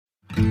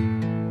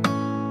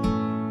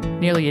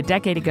Nearly a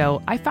decade ago,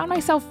 I found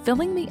myself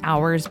filling the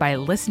hours by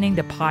listening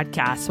to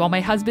podcasts while my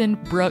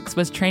husband, Brooks,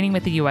 was training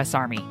with the U.S.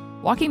 Army.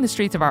 Walking the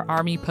streets of our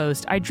Army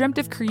post, I dreamt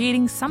of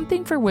creating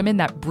something for women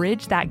that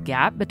bridged that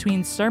gap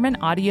between sermon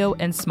audio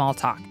and small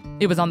talk.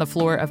 It was on the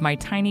floor of my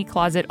tiny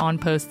closet on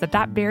post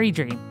that very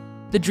dream,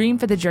 the dream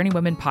for the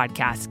Journeywomen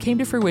podcast, came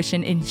to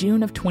fruition in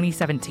June of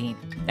 2017.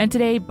 And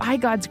today, by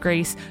God's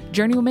grace,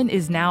 Journeywomen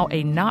is now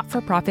a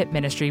not-for-profit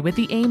ministry with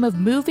the aim of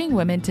moving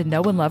women to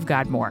know and love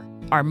God more.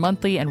 Our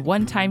monthly and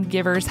one-time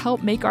givers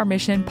help make our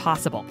mission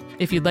possible.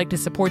 If you'd like to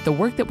support the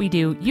work that we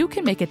do, you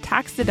can make a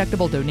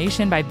tax-deductible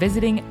donation by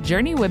visiting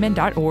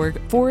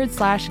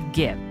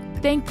journeywomen.org/give.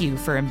 Thank you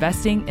for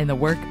investing in the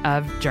work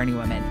of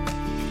Journeywomen.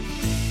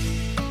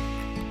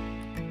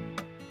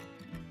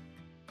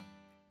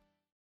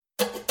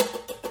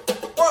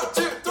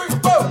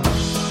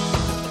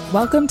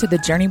 Welcome to the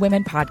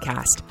Journeywomen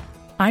podcast.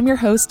 I'm your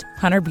host,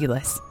 Hunter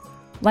Belis.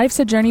 Life's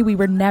a journey we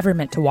were never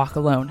meant to walk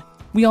alone.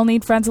 We all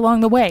need friends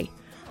along the way.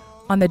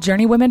 On the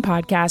Journeywomen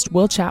podcast,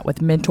 we'll chat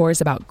with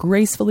mentors about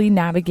gracefully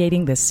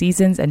navigating the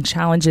seasons and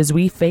challenges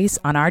we face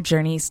on our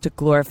journeys to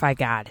glorify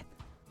God.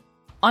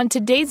 On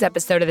today's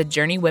episode of the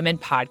Journeywomen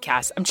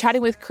podcast, I'm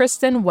chatting with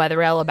Kristen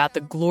Wetherell about the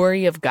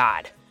glory of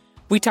God.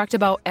 We talked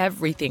about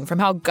everything from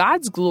how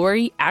God's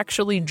glory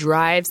actually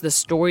drives the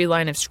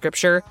storyline of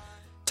Scripture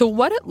to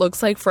what it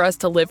looks like for us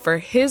to live for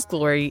His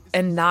glory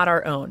and not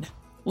our own.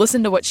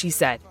 Listen to what she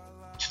said.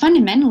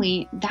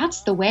 Fundamentally,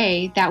 that's the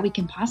way that we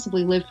can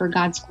possibly live for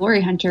God's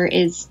glory, Hunter,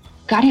 is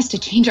God has to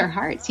change our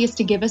hearts. He has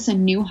to give us a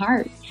new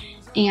heart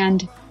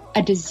and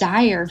a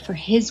desire for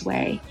His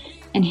way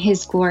and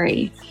His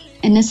glory.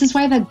 And this is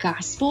why the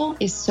gospel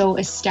is so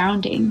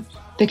astounding,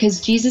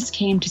 because Jesus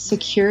came to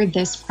secure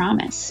this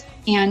promise.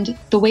 And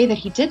the way that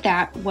He did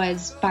that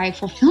was by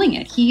fulfilling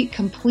it. He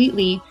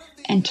completely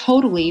and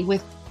totally,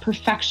 with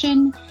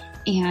perfection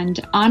and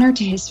honor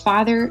to His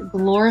Father,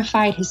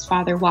 glorified His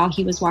Father while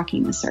He was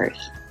walking this earth.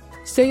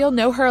 So you'll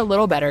know her a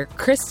little better.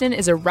 Kristen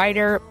is a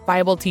writer,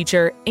 Bible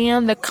teacher,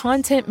 and the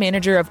content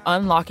manager of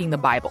Unlocking the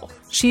Bible.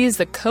 She is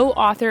the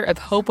co-author of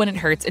Hope When It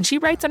Hurts, and she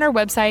writes on our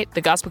website,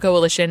 The Gospel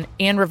Coalition,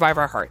 and Revive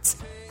Our Hearts.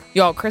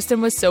 Y'all,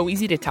 Kristen was so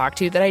easy to talk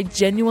to that I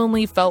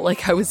genuinely felt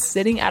like I was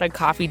sitting at a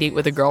coffee date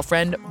with a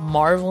girlfriend,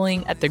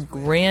 marveling at the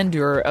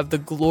grandeur of the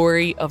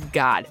glory of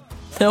God.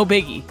 No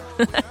biggie.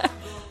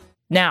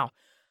 Now,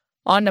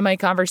 on to my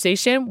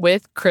conversation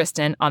with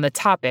Kristen on the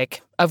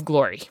topic of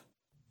glory.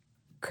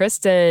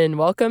 Kristen,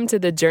 welcome to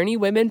the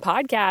Journeywomen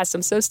podcast.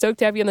 I'm so stoked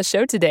to have you on the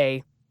show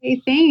today.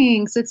 Hey,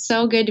 thanks. It's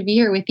so good to be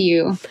here with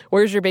you.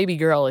 Where's your baby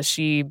girl? Is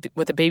she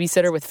with a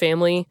babysitter, with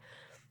family?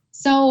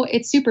 So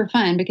it's super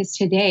fun because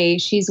today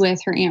she's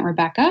with her Aunt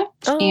Rebecca.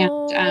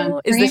 Oh,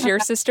 and, is this your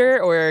sister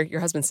or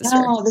your husband's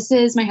sister? No, this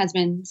is my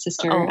husband's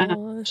sister.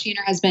 She and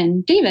her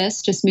husband,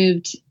 Davis, just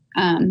moved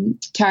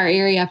to our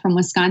area from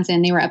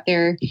Wisconsin. They were up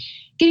there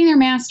getting their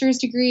master's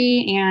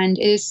degree, and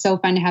it is so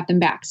fun to have them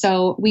back.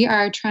 So we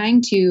are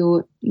trying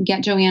to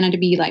get Joanna to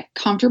be like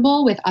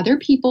comfortable with other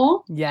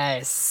people.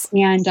 Yes.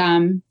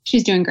 And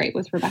she's doing great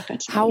with Rebecca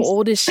today. How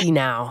old is she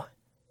now?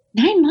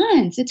 9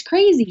 months. It's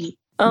crazy.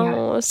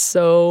 Oh,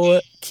 so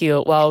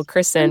cute. Well,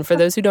 Kristen, for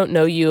those who don't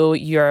know you,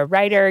 you're a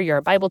writer, you're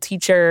a Bible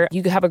teacher.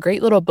 You have a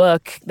great little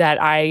book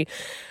that I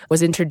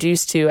was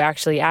introduced to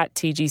actually at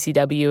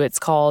TGCW. It's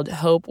called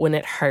Hope When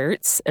It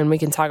Hurts, and we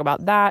can talk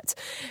about that.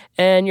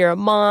 And you're a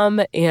mom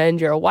and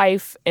you're a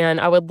wife,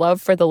 and I would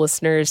love for the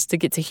listeners to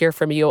get to hear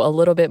from you a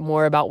little bit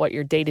more about what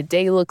your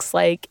day-to-day looks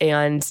like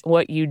and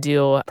what you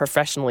do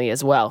professionally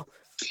as well.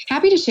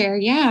 Happy to share.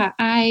 Yeah,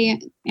 I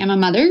am a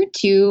mother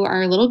to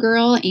our little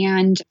girl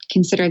and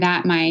consider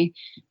that my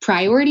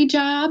priority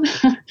job.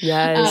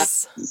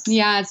 Yes. So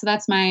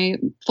that's my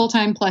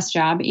full-time plus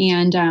job,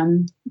 and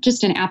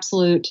just an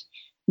absolute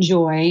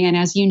joy. And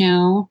as you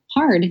know,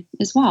 hard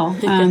as well.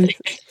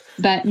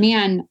 But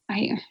man,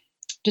 I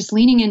just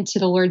leaning into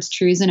the Lord's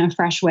truths in a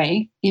fresh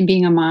way in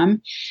being a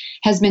mom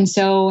has been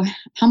so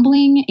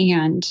humbling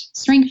and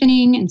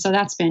strengthening. And so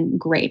that's been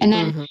great. And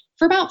then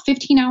for about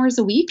 15 hours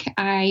a week,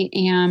 I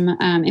am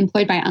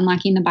employed by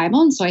Unlocking the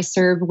Bible. And so I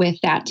serve with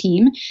that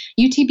team.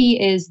 UTB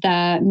is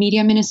the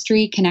media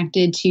ministry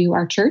connected to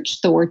our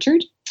church, The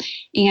Orchard.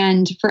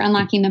 And for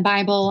Unlocking the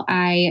Bible,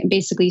 I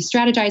basically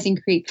strategize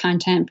and create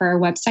content for our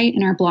website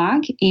and our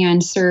blog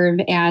and serve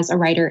as a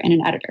writer and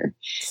an editor.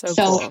 So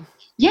cool.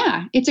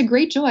 Yeah, it's a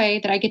great joy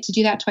that I get to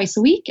do that twice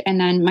a week. And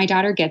then my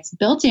daughter gets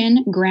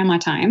built-in grandma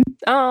time.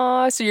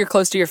 Oh, so you're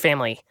close to your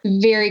family.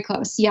 Very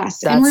close,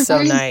 yes. That's and we're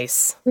so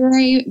nice.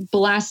 Very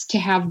blessed to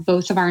have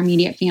both of our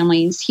immediate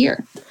families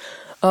here.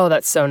 Oh,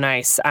 that's so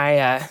nice.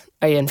 I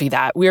envy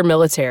that. We're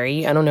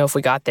military. I don't know if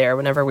we got there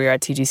whenever we were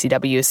at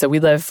TGCW. So we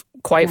live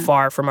quite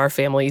far from our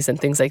families and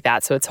things like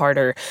that. So it's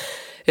harder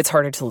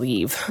to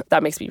leave.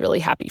 That makes me really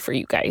happy for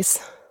you guys.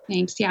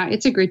 Thanks. Yeah,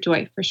 it's a great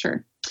joy for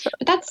sure.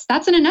 But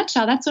that's in a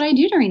nutshell. That's what I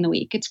do during the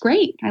week. It's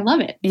great. I love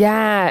it.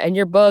 Yeah. And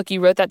your book,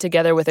 you wrote that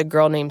together with a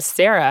girl named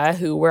Sarah,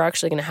 who we're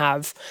actually going to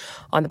have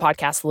on the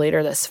podcast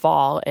later this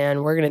fall.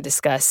 And we're going to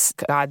discuss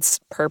God's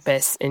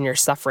purpose in your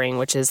suffering,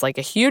 which is like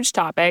a huge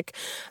topic.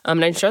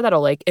 And I'm sure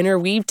that'll like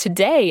interweave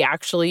today,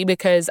 actually,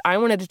 because I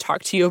wanted to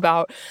talk to you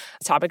about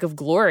the topic of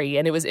glory.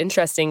 And it was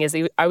interesting as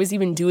I was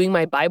even doing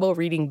my Bible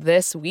reading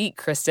this week,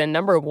 Kristen.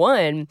 Number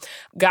one,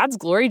 God's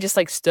glory just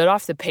like stood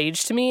off the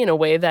page to me in a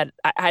way that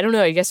I don't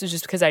know. I guess it was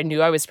just because I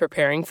knew I was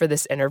preparing for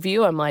this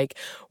interview. I'm like,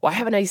 why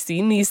haven't I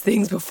seen these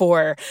things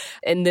before?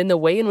 And then the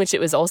way in which it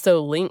was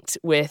also linked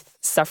with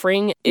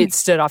suffering, it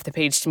stood off the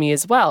page to me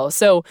as well.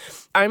 So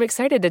I'm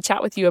excited to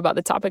chat with you about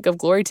the topic of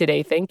glory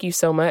today. Thank you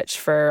so much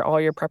for all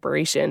your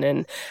preparation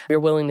and your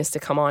willingness to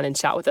come on and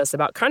chat with us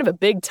about kind of a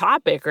big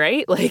topic,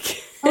 right?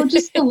 Like, oh,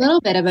 just a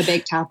little bit of a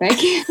big topic.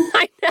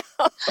 I know.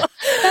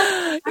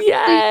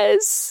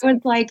 Yes. It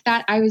was like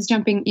that. I was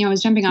jumping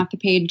off the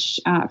page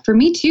for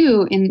me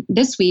too in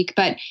this week,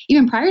 but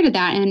even prior to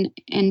that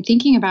and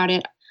thinking about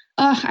it,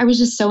 I was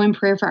just so in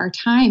prayer for our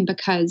time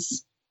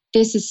because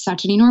this is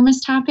such an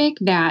enormous topic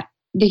that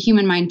the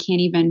human mind can't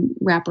even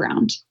wrap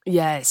around.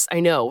 Yes, I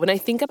know. When I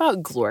think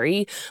about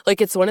glory, like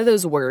it's one of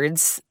those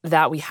words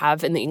that we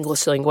have in the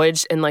English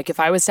language. And like if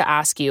I was to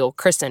ask you,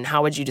 Kristen,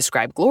 how would you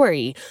describe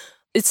glory?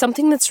 It's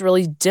something that's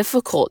really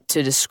difficult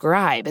to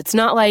describe. It's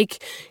not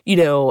like,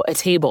 a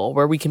table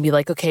where we can be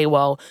like, okay,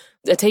 well,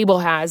 a table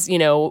has,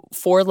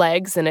 4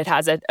 legs and it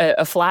has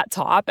a flat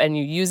top and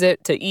you use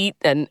it to eat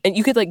and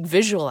you could like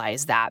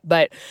visualize that.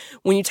 But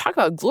when you talk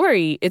about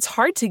glory, it's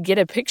hard to get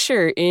a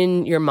picture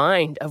in your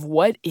mind of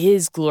what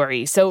is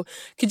glory. So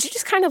could you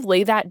just kind of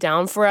lay that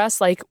down for us?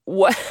 Like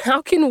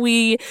how can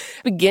we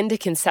begin to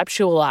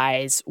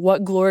conceptualize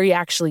what glory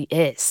actually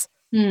is?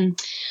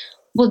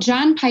 Well,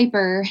 John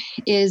Piper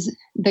is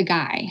the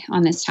guy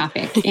on this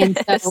topic. And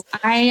Yes. so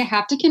I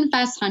have to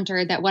confess,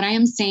 Hunter, that what I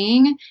am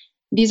saying,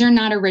 these are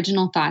not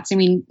original thoughts. I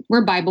mean,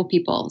 we're Bible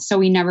people, so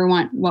we never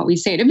want what we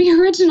say to be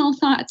original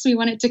thoughts. We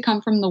want it to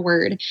come from the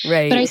Word.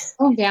 Right. But I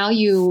so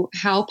value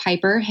how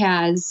Piper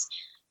has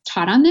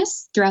taught on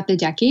this throughout the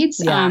decades.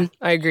 Yeah,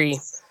 I agree.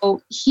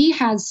 So he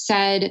has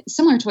said,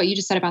 similar to what you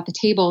just said about the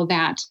table,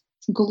 that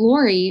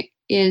glory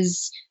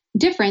is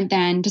different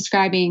than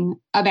describing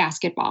a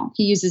basketball.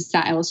 He uses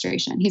that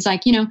illustration. He's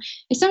like, if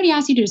somebody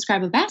asks you to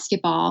describe a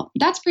basketball,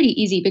 that's pretty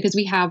easy because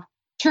we have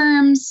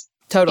terms,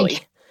 Totally. and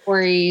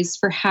categories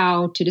for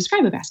how to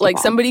describe a basketball. Like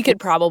somebody could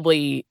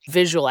probably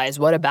visualize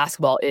what a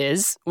basketball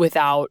is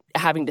without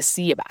having to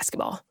see a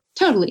basketball.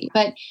 Totally.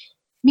 But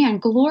man,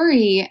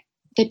 glory,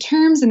 the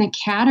terms and the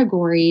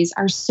categories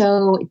are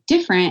so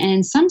different and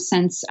in some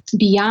sense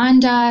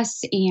beyond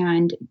us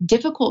and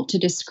difficult to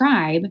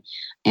describe.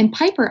 And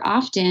Piper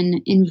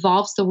often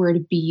involves the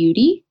word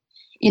beauty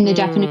in the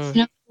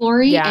definition of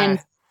glory. Yeah. And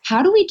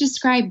how do we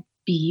describe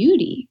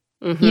beauty?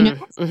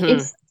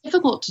 It's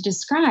difficult to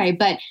describe,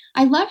 but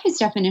I love his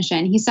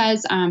definition. He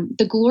says,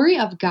 the glory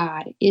of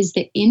God is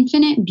the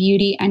infinite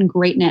beauty and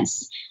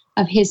greatness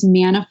of his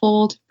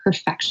manifold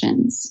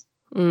perfections.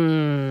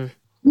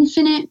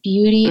 Infinite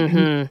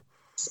beauty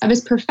of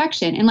his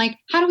perfection. And like,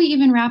 how do we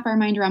even wrap our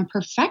mind around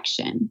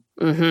perfection?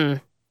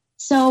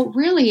 So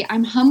really,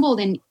 I'm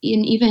humbled in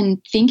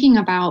even thinking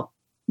about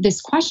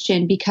this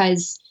question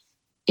because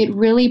it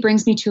really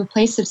brings me to a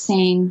place of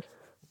saying,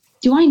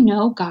 do I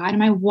know God?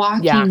 Am I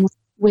walking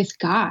with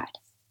God?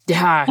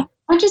 Yeah.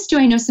 Not just do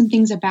I know some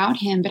things about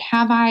him, but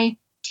have I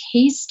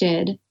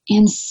tasted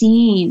and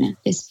seen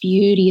this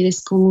beauty, this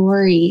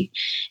glory?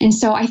 And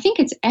so I think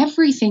it's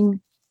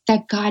everything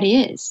that God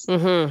is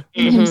in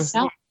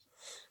himself.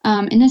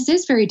 And this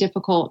is very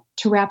difficult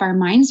to wrap our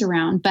minds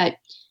around, but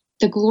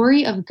the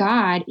glory of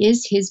God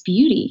is his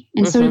beauty.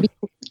 And so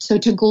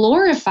to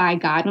glorify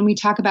God, when we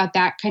talk about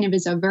that kind of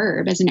as a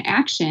verb, as an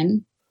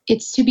action,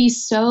 it's to be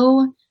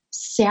so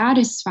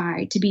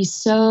satisfied, to be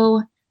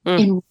so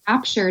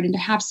enraptured and to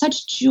have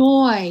such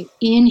joy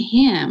in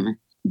him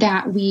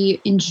that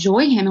we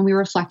enjoy him and we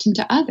reflect him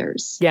to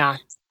others. Yeah.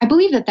 I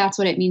believe that that's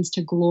what it means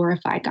to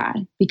glorify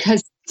God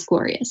because it's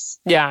glorious.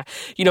 Yeah.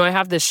 I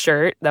have this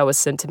shirt that was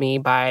sent to me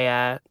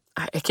by,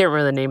 I can't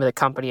remember the name of the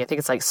company. I think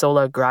it's like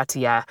Sola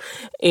Gratia.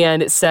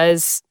 And it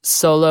says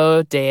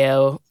Solo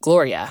Deo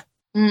Gloria.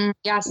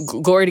 Yes.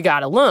 Glory to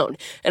God alone.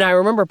 And I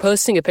remember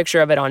posting a picture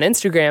of it on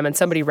Instagram and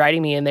somebody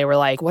writing me and they were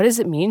like, what does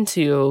it mean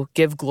to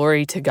give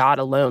glory to God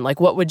alone? Like,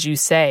 what would you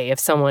say if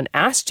someone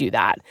asked you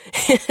that?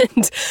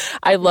 And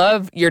I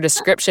love your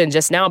description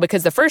just now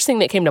because the first thing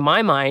that came to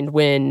my mind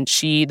when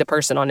the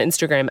person on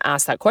Instagram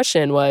asked that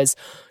question was,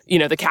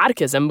 the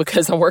catechism,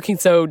 because I'm working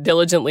so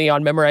diligently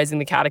on memorizing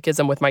the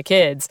catechism with my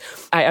kids.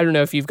 I don't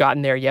know if you've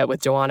gotten there yet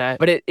with Joanna,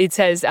 but it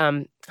says,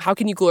 how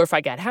can you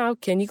glorify God? How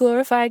can you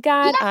glorify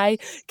God? Yes. I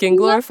can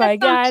glorify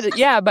God.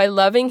 Yeah, by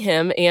loving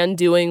him and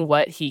doing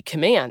what he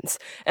commands.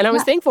 And I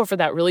was thankful for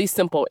that really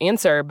simple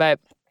answer, but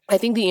I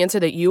think the answer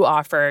that you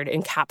offered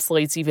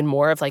encapsulates even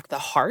more of like the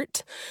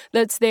heart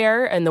that's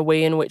there and the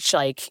way in which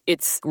like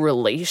it's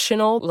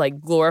relational,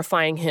 like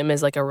glorifying him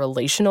as like a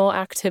relational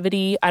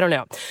activity. I don't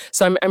know.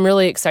 So I'm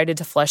really excited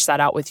to flesh that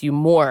out with you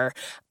more.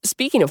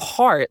 Speaking of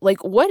heart,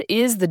 like what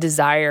is the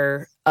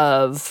desire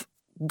of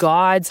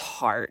God's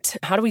heart?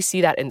 How do we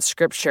see that in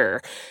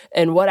scripture?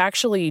 And what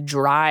actually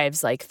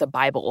drives like the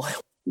Bible?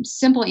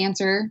 Simple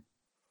answer,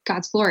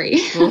 God's glory.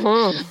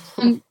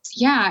 Mm-hmm.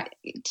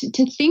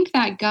 To think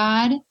that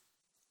God,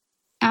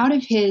 out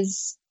of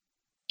his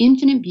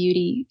infinite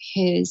beauty,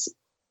 his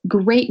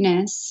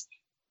greatness,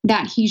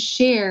 that he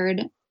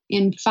shared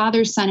in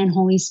Father, Son, and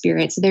Holy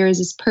Spirit. So there is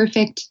this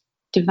perfect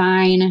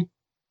divine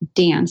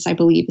dance, I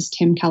believe, as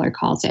Tim Keller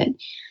calls it.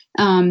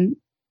 And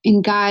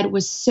God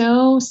was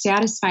so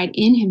satisfied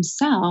in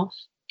himself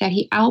that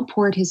he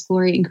outpoured his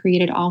glory and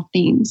created all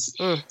things.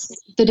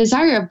 The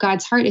desire of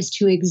God's heart is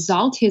to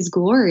exalt his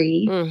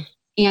glory.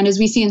 And as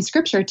we see in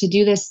scripture, to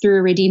do this through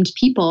a redeemed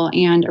people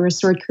and a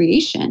restored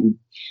creation.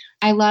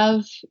 I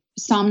love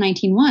Psalm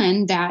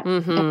 19:1 that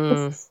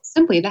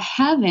simply the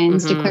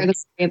heavens declare the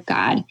glory of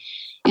God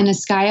and the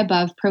sky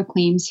above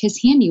proclaims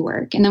his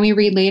handiwork. And then we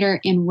read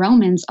later in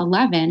Romans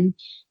 11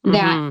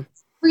 that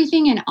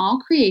everything in all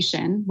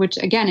creation, which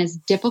again is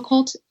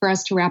difficult for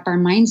us to wrap our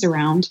minds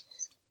around,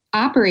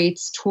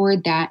 operates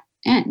toward that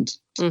end.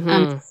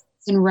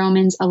 In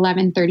Romans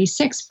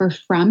 11:36, for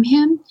from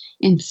him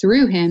and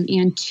through him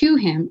and to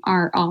him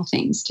are all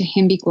things. To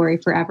him be glory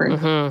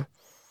forever.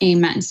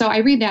 Amen. So I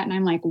read that and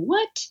I'm like,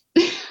 what?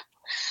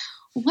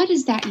 What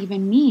does that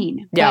even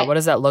mean? Yeah. What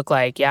does that look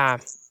like? Yeah.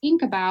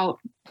 Think about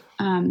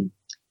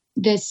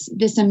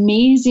this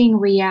amazing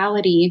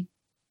reality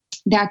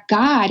that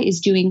God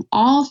is doing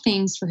all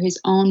things for his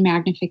own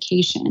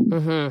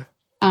magnification.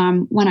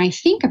 When I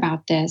think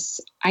about this,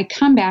 I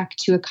come back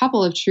to a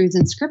couple of truths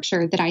in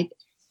scripture that I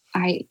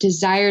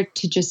desire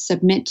to just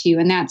submit to,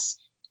 and that's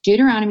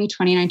Deuteronomy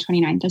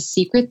 29:29. The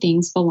secret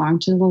things belong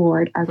to the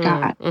Lord our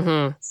God.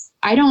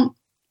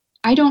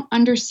 I don't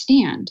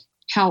understand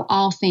how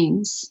all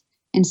things,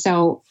 and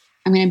so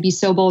I'm going to be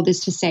so bold as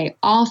to say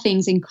all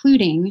things,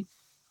 including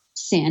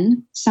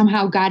sin,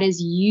 somehow God is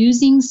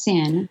using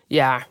sin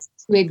to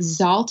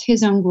exalt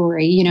his own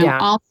glory,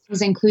 all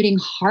things, including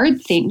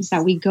hard things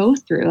that we go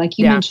through, like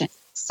you mentioned,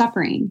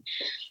 suffering.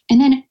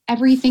 And then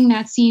everything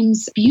that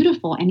seems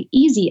beautiful and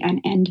easy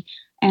and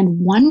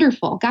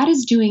wonderful. God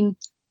is doing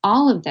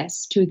all of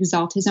this to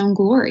exalt his own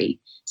glory.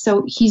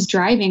 So he's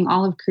driving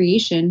all of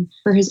creation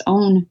for his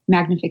own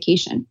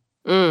magnification.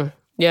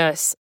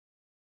 Yes.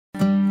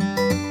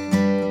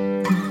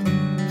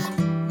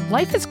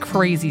 Life is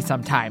crazy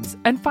sometimes,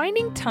 and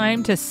finding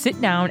time to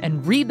sit down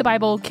and read the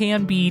Bible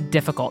can be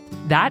difficult.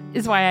 That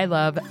is why I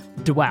love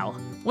Dwell.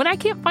 When I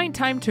can't find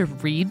time to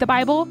read the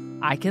Bible,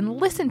 I can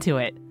listen to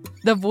it.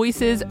 The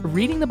voices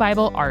reading the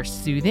Bible are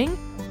soothing.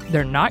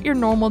 They're not your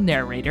normal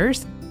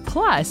narrators.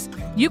 Plus,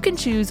 you can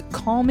choose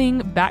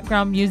calming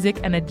background music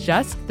and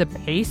adjust the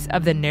pace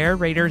of the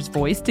narrator's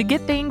voice to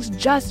get things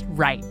just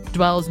right.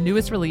 Dwell's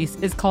newest release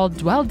is called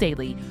Dwell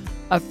Daily,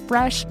 a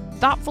fresh,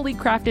 thoughtfully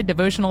crafted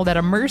devotional that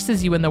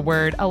immerses you in the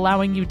Word,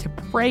 allowing you to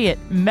pray it,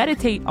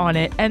 meditate on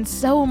it, and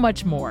so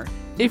much more.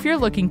 If you're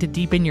looking to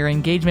deepen your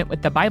engagement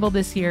with the Bible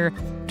this year,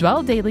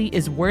 Dwell Daily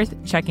is worth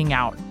checking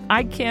out.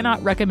 I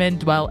cannot recommend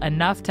Dwell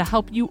enough to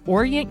help you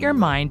orient your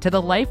mind to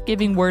the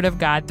life-giving Word of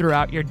God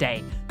throughout your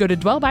day. Go to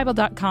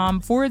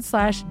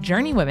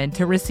dwellbible.com/journeywomen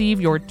to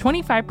receive your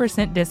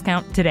 25%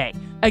 discount today.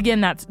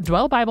 Again, that's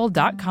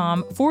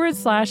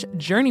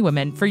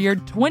dwellbible.com/journeywomen for your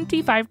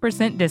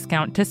 25%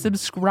 discount to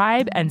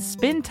subscribe and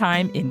spend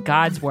time in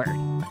God's Word.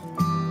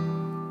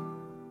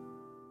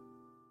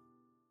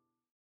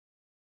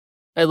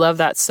 I love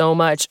that so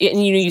much.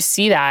 And you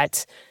see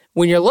that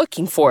when you're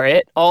looking for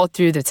it all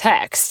through the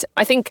text.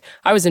 I think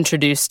I was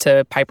introduced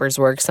to Piper's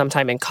work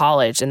sometime in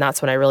college, and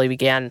that's when I really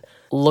began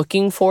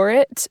looking for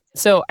it.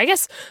 So I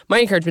guess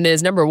my encouragement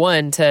is, number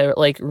one, to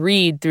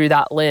read through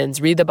that lens,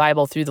 read the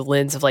Bible through the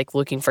lens of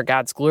looking for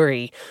God's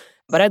glory.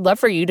 But I'd love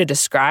for you to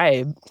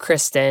describe,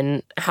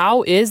 Kristen,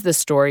 how is the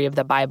story of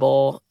the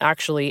Bible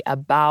actually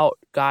about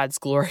God's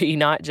glory,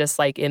 not just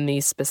in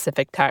these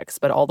specific texts,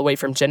 but all the way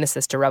from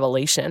Genesis to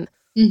Revelation?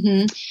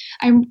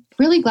 I'm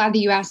really glad that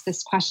you asked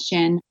this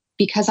question,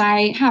 because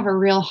I have a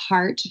real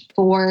heart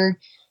for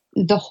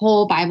the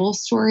whole Bible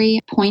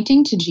story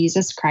pointing to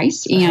Jesus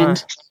Christ.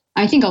 And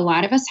I think a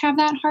lot of us have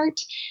that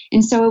heart.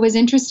 And so it was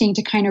interesting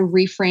to kind of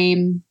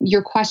reframe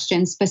your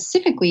question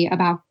specifically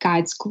about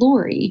God's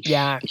glory.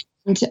 Yeah.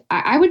 And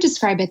I would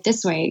describe it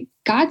this way.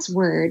 God's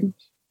word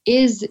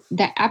is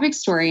the epic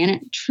story, and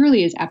it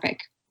truly is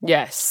epic.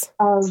 Yes.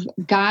 Of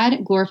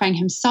God glorifying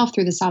himself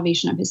through the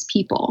salvation of his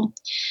people.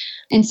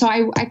 And so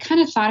I kind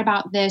of thought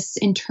about this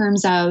in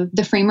terms of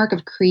the framework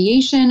of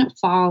creation,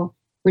 fall,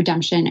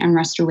 redemption, and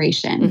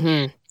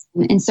restoration.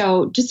 And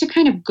so just to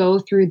kind of go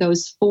through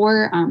those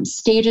four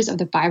stages of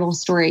the Bible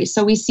story.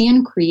 So we see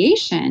in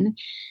creation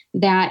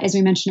that, as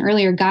we mentioned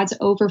earlier, God's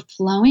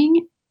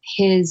overflowing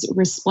his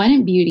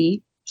resplendent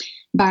beauty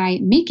by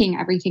making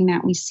everything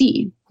that we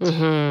see.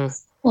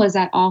 goal is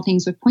that all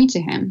things would point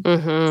to him.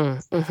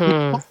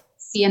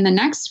 See in the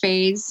next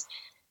phase,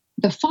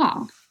 the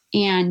fall.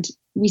 And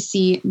we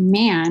see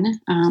man,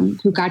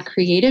 who God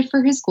created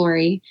for his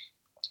glory,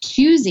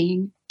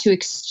 choosing to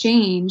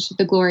exchange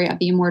the glory of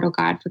the immortal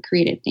God for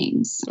created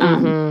things.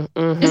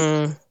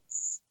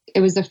 It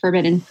was the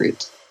forbidden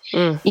fruit.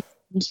 And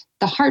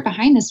the heart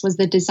behind this was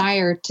the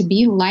desire to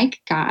be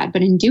like God.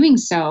 But in doing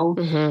so,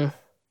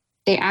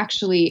 they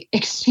actually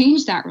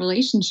exchanged that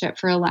relationship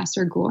for a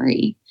lesser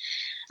glory.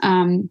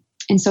 And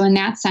so in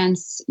that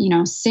sense,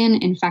 sin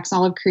infects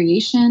all of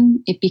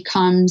creation. It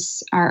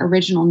becomes our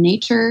original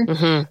nature.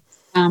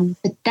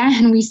 But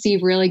then we see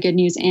really good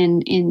news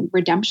in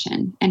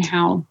redemption and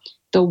how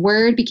the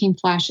Word became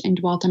flesh and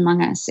dwelt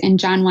among us. And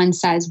John 1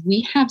 says,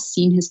 we have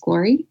seen his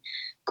glory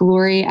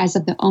as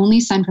of the only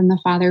Son from the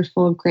Father,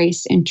 full of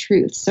grace and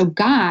truth. So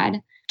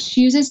God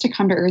chooses to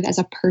come to earth as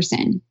a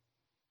person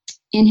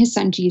in his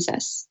Son,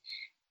 Jesus,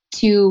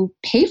 to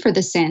pay for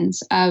the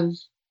sins of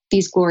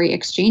these glory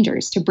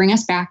exchangers, to bring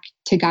us back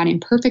to God in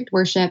perfect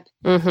worship,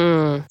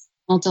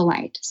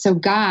 delight. So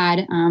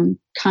God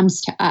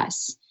comes to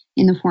us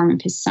in the form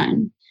of his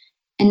Son.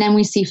 And then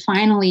we see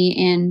finally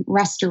in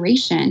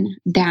restoration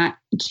that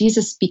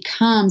Jesus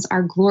becomes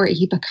our glory.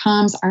 He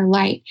becomes our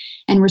light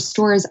and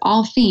restores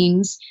all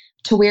things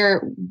to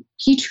where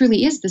he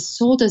truly is the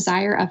sole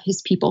desire of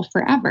his people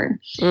forever.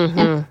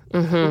 And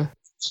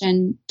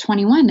in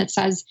 21 that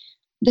says,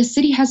 the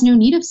city has no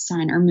need of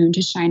sun or moon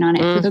to shine on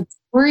it, for the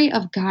glory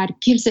of God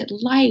gives it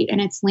light, and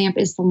its lamp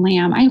is the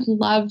Lamb. I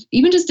love,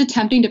 even just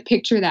attempting to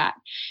picture that,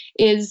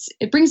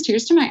 it brings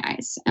tears to my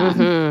eyes.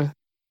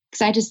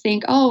 Because I just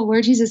think, oh,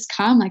 Lord Jesus,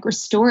 come,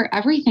 restore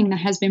everything that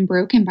has been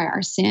broken by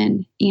our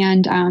sin,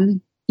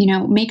 and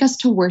make us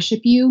to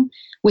worship you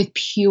with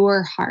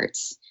pure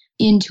hearts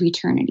into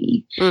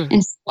eternity.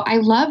 And so I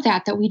love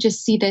that we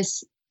just see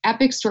this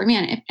epic story.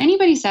 Man, if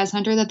anybody says,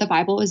 Hunter, that the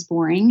Bible is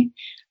boring,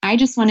 I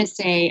just want to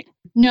say,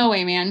 no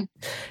way, man.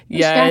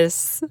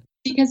 Yes.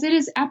 Because it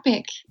is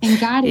epic, and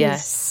God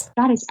is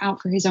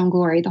out for his own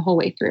glory the whole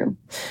way through.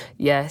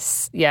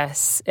 Yes.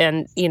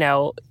 And,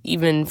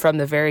 even from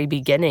the very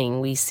beginning,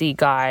 we see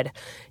God,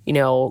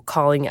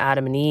 calling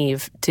Adam and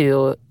Eve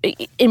to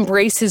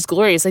embrace his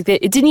glory. It's like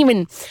it didn't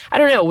even, I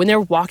don't know, when they're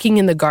walking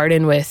in the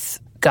garden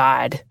with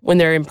God, when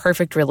they're in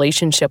perfect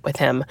relationship with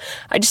him,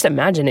 I just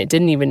imagine it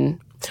didn't even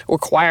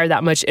require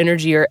that much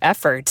energy or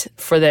effort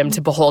for them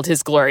to behold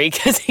his glory,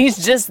 because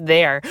he's just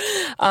there.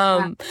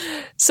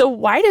 So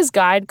why does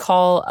God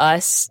call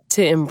us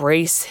to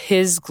embrace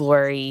his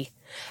glory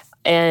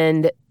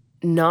and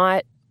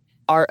not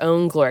our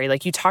own glory?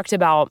 Like you talked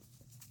about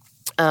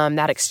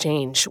that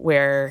exchange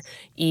where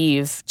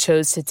Eve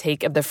chose to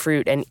take of the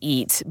fruit and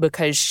eat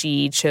because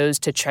she chose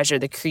to treasure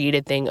the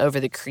created thing over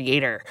the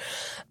creator.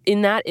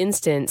 In that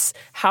instance,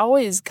 how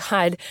is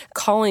God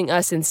calling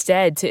us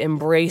instead to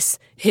embrace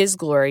his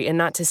glory and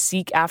not to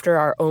seek after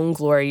our own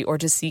glory or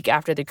to seek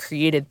after the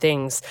created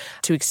things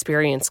to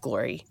experience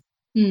glory?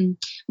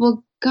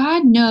 Well,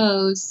 God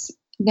knows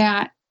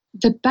that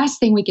the best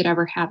thing we could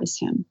ever have is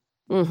him.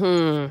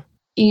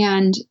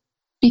 And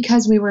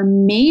because we were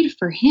made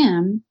for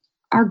him,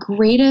 our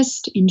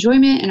greatest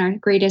enjoyment and our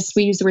greatest,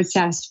 we used the word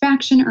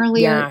satisfaction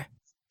earlier,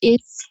 is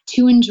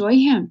to enjoy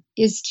him,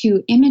 is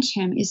to image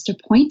him, is to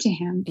point to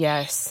him.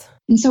 Yes.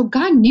 And so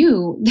God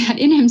knew that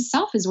in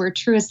himself is where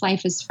truest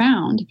life is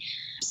found.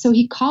 So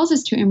he calls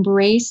us to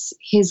embrace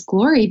his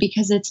glory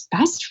because it's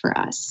best for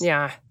us.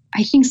 Yeah.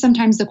 I think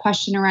sometimes the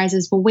question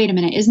arises, well, wait a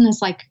minute, isn't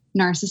this like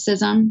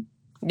narcissism?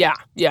 Yeah.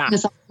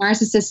 This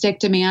narcissistic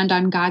demand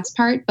on God's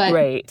part? But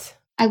right.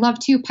 I love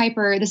too,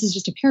 Piper, this is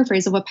just a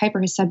paraphrase of what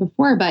Piper has said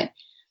before, but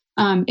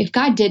if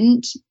God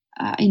didn't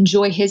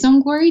enjoy his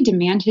own glory,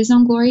 demand his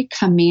own glory,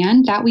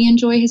 command that we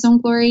enjoy his own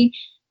glory,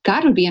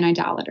 God would be an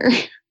idolater.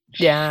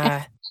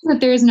 Yeah. That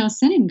there is no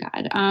sin in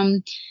God.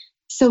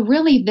 So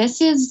really,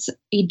 this is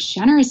a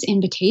generous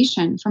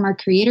invitation from our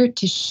Creator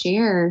to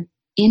share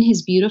in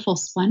his beautiful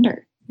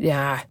splendor.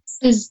 Yeah.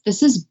 This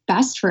is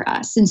best for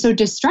us. And so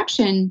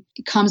destruction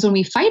comes when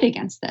we fight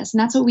against this. And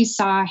that's what we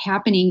saw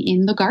happening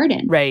in the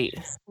garden. Right.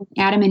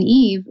 Adam and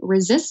Eve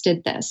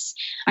resisted this.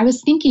 I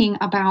was thinking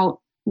about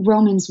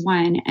Romans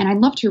 1, and I'd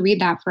love to read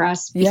that for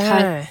us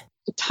because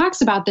it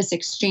talks about this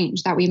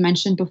exchange that we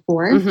mentioned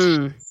before.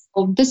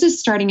 Well, this is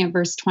starting at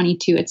verse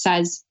 22. It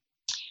says,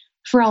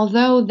 for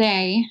although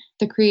they,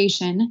 the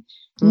creation,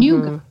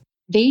 knew God,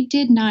 they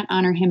did not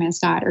honor him as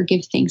God or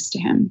give thanks to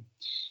him.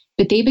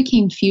 But they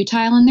became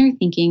futile in their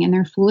thinking, and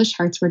their foolish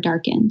hearts were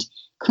darkened.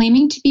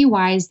 Claiming to be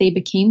wise, they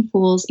became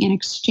fools and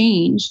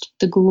exchanged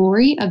the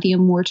glory of the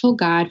immortal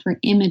God for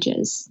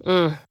images.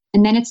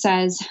 And then it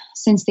says,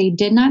 since they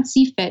did not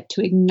see fit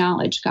to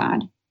acknowledge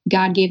God,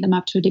 God gave them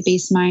up to a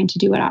debased mind to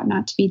do what ought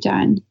not to be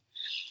done.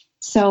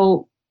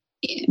 So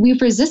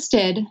we've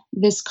resisted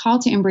this call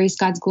to embrace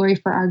God's glory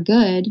for our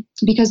good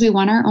because we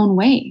want our own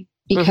way,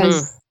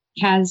 because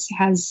it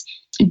has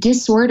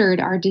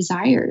disordered our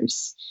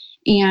desires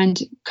and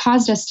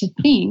caused us to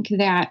think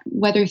that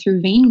whether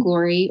through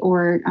vainglory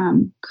or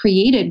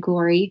created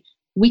glory,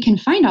 we can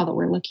find all that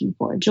we're looking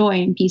for,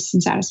 joy and peace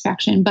and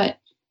satisfaction, but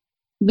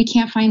we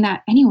can't find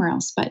that anywhere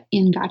else but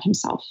in God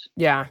himself.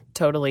 Yeah,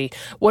 totally.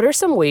 What are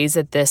some ways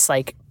that this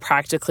like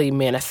practically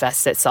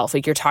manifests itself?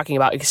 Like you're talking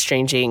about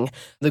exchanging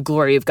the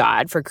glory of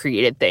God for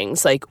created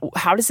things. Like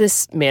how does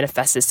this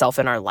manifest itself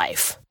in our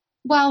life?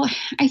 Well,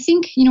 I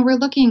think, we're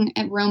looking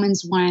at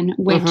Romans 1,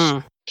 which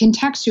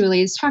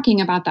contextually is talking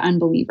about the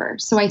unbeliever.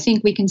 So I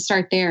think we can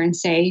start there and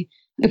say,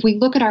 if we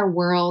look at our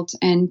world,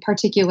 and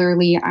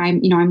particularly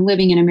I'm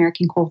living in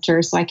American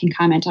culture, so I can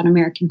comment on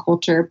American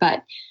culture,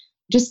 but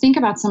just think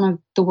about some of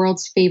the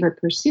world's favorite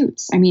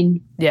pursuits. I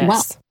mean, yes.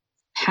 Wealth,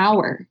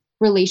 power,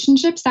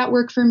 relationships that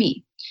work for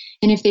me.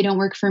 And if they don't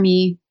work for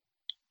me,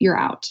 you're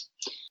out.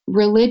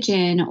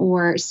 Religion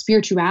or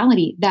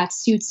spirituality that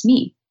suits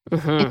me.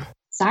 And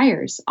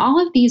desires. All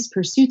of these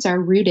pursuits are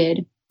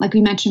rooted, like we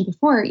mentioned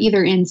before,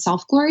 either in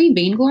self-glory,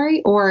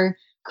 vainglory, or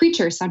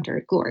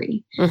creature-centered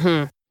glory.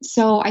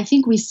 So I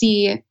think we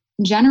see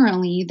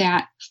generally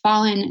that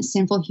fallen,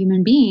 sinful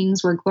human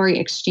beings were glory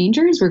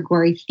exchangers, were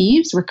glory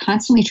thieves, we're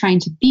constantly trying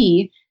to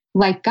be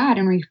like God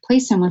and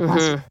replace him with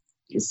less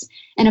ways.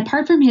 And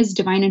apart from his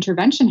divine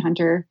intervention,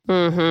 Hunter,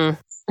 and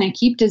I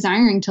keep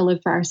desiring to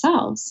live for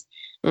ourselves.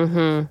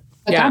 But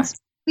God's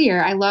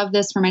clear. I love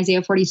this from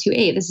Isaiah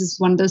 42:8. This is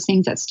one of those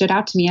things that stood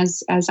out to me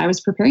as I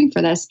was preparing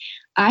for this.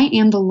 I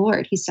am the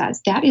Lord, he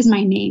says. That is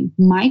my name.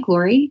 My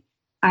glory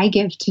I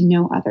give to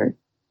no other,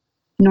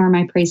 nor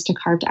my praise to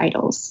carved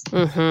idols.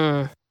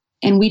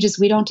 And we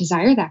don't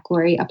desire that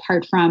glory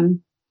apart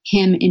from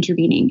him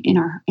intervening in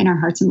our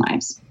hearts and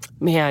lives.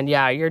 Man,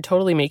 yeah, you're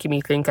totally making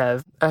me think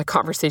of a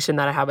conversation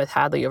that I had with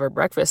Hadley over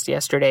breakfast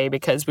yesterday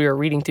because we were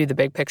reading through the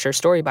Big Picture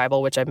Story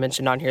Bible, which I've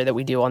mentioned on here that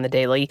we do on the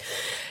daily.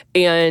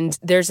 And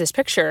there's this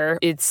picture.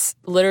 It's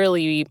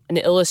literally an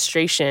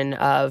illustration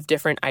of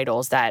different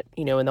idols that,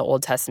 in the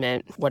Old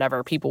Testament,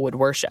 whatever people would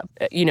worship,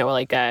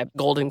 like a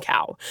golden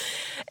cow.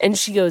 And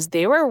she goes,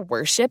 they were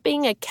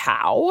worshiping a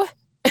cow?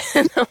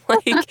 And I'm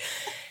like...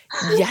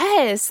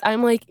 Yes.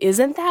 I'm like,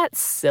 isn't that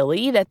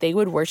silly that they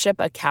would worship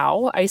a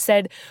cow? I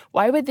said,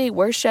 why would they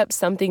worship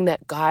something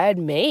that God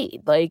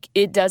made? Like,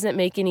 it doesn't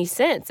make any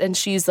sense. And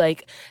she's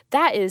like,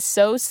 that is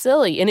so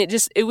silly. And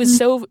it was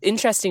so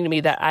interesting to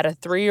me that at a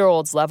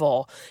 3-year-old's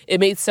level, it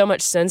made so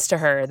much sense to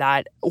her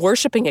that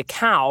worshiping a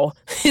cow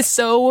is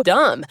so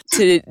dumb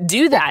to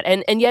do that.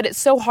 And yet it's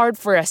so hard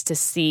for us to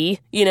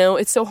see,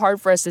 it's so hard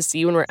for us to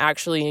see when we're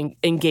actually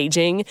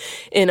engaging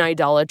in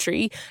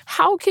idolatry.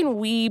 How can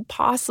we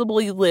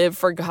possibly live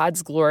for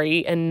God's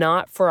glory and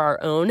not for our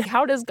own?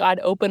 How does God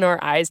open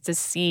our eyes to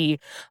see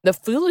the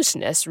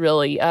foolishness,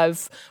 really,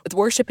 of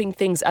worshiping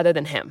things other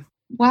than him?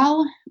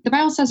 Well, the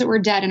Bible says that we're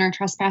dead in our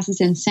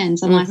trespasses and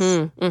sins unless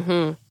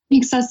he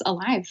makes us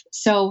alive.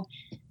 So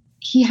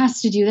he has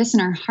to do this in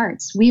our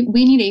hearts. We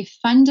need a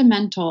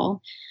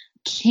fundamental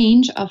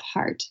change of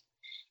heart.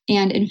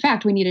 And in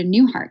fact, we need a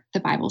new heart,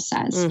 the Bible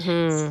says.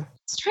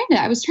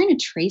 I was trying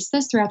to trace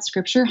this throughout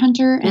Scripture,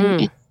 Hunter,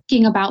 and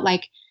thinking about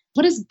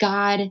what does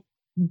God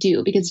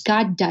do? Because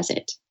God does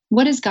it.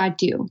 What does God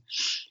do?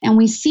 And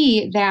we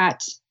see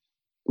that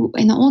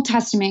in the Old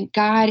Testament,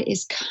 God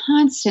is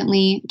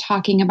constantly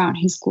talking about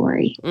his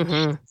glory.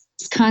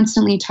 He's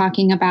constantly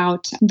talking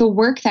about the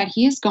work that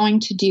he is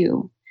going to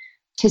do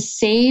to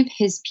save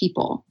his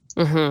people,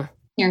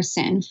 their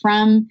sin,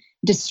 from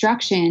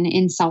destruction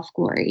in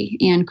self-glory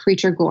and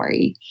creature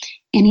glory.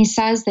 And he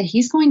says that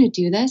he's going to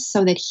do this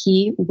so that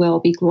he will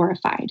be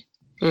glorified.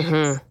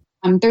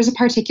 There's a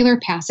particular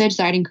passage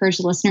that I'd encourage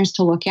the listeners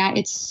to look at.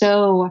 It's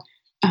so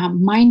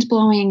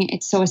mind-blowing.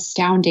 It's so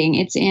astounding.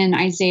 It's in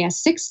Isaiah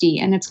 60,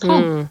 and it's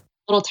called, the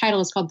little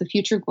title is called The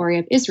Future Glory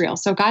of Israel.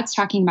 So God's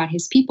talking about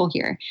his people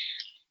here.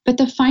 But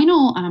the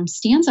final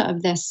stanza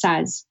of this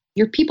says,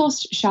 your people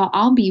shall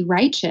all be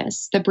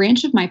righteous, the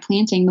branch of my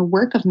planting, the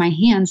work of my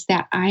hands,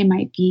 that I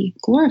might be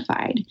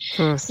glorified.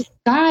 So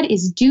God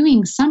is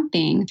doing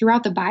something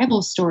throughout the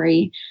Bible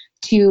story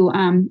to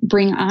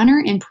bring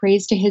honor and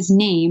praise to his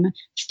name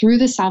through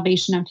the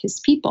salvation of his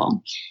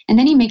people. And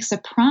then he makes a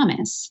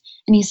promise,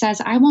 and he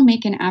says, I will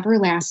make an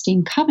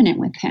everlasting covenant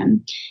with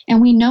him.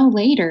 And we know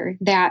later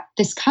that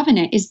this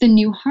covenant is the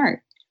new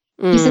heart.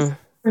 He says,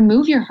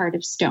 remove your heart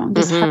of stone.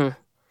 This heart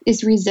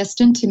is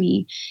resistant to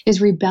me, is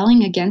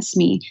rebelling against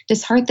me,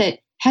 this heart that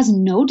has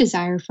no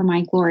desire for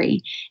my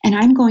glory. And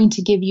I'm going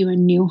to give you a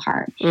new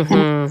heart.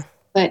 And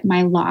put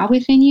my law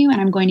within you, and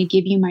I'm going to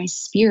give you my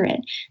spirit.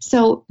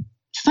 So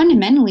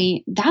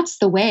fundamentally, that's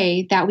the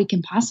way that we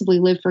can possibly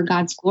live for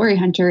God's glory,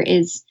 Hunter,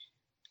 is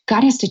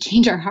God has to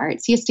change our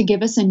hearts. He has to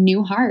give us a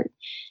new heart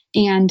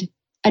and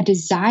a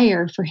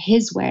desire for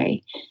his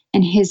way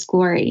and his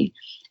glory.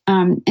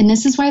 And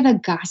this is why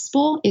the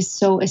gospel is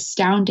so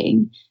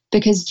astounding,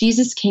 because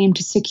Jesus came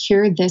to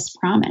secure this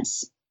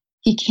promise.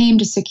 He came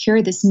to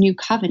secure this new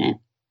covenant.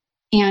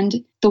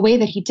 And the way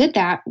that he did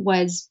that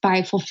was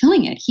by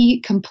fulfilling it.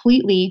 He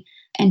completely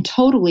and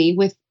totally,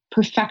 with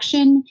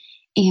perfection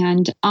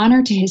and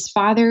honor to his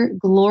Father,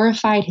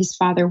 glorified his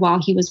Father while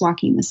he was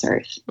walking this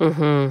earth.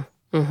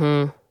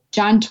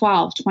 John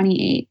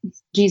 12:28,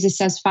 Jesus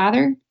says,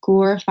 Father,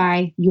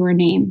 glorify your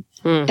name.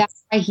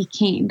 That's why he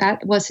came.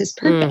 That was his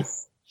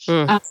purpose.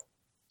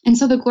 And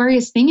so the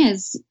glorious thing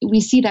is we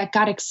see that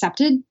God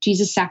accepted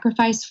Jesus'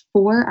 sacrifice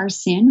for our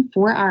sin,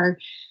 for our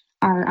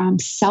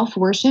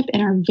self-worship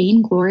and our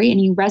vainglory, and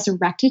he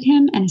resurrected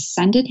him and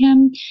ascended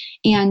him.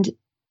 And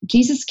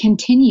Jesus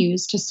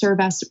continues to serve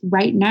us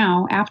right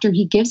now after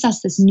he gives us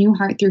this new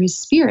heart through his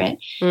Spirit.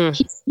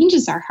 He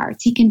changes our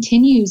hearts. He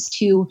continues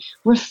to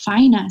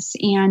refine us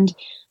and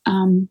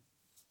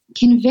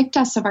convict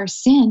us of our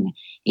sin.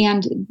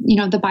 And,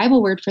 the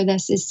Bible word for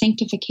this is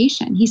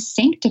sanctification. He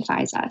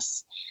sanctifies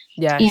us.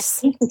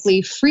 Yes. And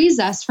basically frees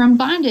us from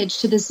bondage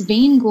to this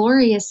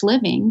vainglorious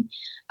living,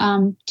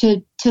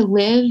 to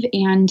live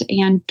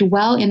and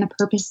dwell in the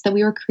purpose that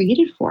we were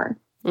created for.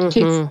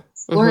 To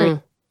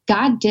glory.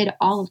 God did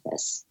all of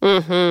this.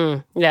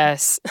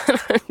 Yes.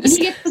 And he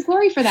gets the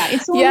glory for that.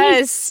 It's so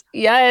amazing.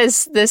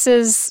 Yes. This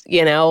is,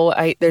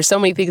 there's so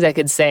many things I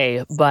could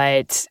say,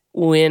 but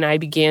when I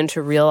began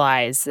to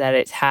realize that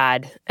it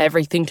had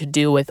everything to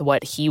do with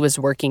what he was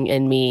working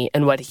in me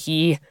and what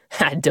he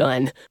had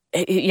done,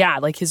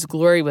 like his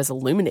glory was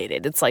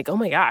illuminated. It's like, oh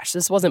my gosh,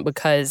 this wasn't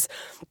because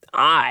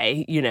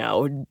I,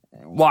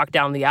 walked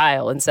down the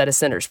aisle and said a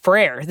sinner's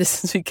prayer.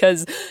 This is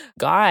because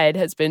God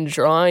has been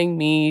drawing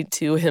me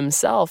to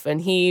himself, and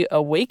he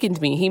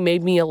awakened me. He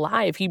made me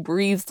alive. He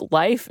breathed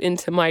life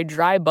into my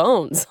dry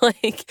bones.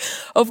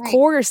 Of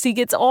course, he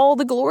gets all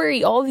the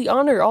glory, all the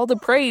honor, all the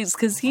praise,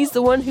 because he's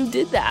the one who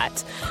did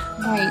that.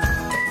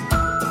 Right.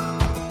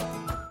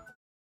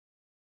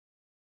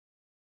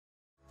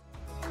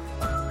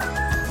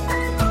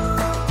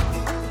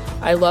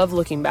 I love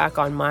looking back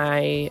on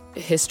my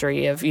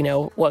history of,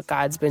 what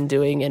God's been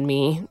doing in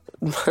me,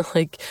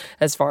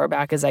 as far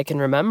back as I can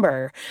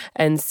remember,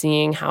 and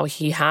seeing how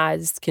he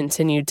has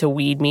continued to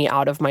weed me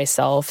out of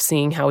myself,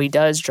 seeing how he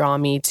does draw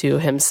me to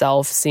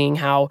himself, seeing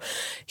how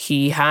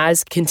he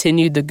has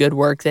continued the good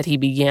work that he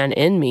began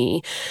in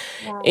me.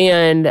 Wow.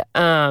 And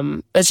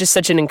it's just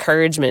such an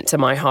encouragement to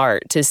my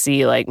heart to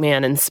see,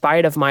 man, in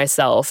spite of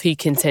myself, he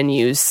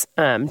continues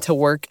to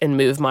work and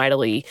move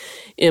mightily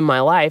in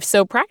my life.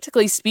 So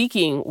practically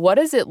speaking, what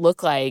does it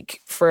look like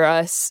for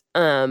us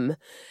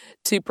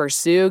to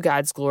pursue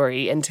God's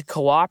glory and to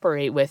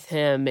cooperate with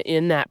him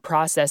in that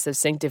process of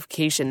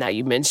sanctification that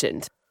you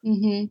mentioned?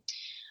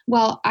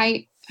 Well,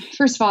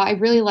 first of all, I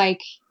really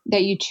like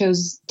that you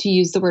chose to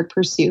use the word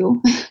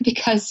pursue,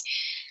 because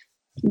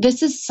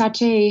this is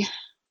such a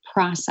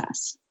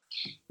process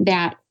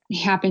that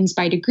happens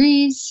by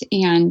degrees,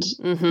 and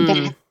that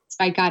happens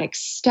by God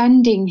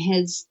extending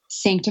his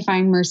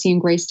sanctifying mercy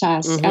and grace to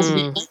us as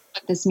we look at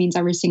what this means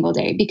every single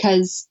day.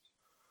 Because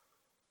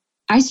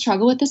I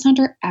struggle with this,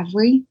 Hunter,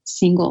 every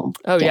single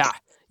day. Yeah.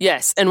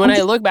 Yes. And when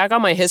I look back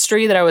on my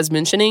history that I was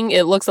mentioning,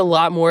 it looks a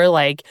lot more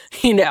like,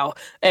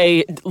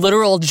 a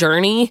literal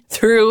journey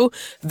through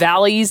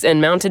valleys and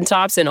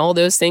mountaintops and all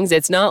those things.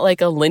 It's not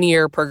like a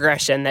linear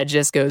progression that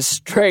just goes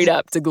straight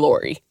up to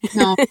glory.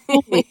 No,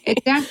 totally.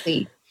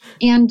 Exactly.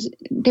 And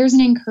there's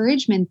an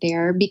encouragement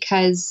there,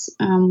 because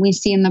we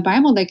see in the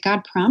Bible that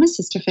God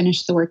promises to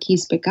finish the work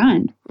he's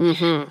begun.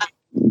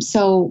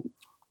 So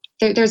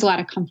there's a lot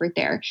of comfort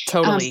there.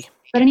 Totally.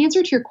 But in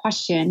answer to your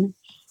question,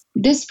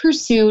 this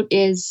pursuit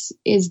is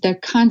the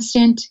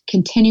constant,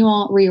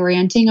 continual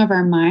reorienting of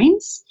our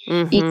minds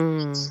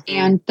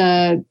and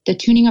the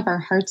tuning of our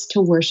hearts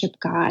to worship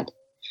God.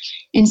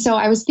 And so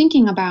I was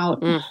thinking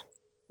about,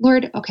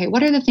 Lord, okay,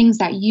 what are the things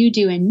that you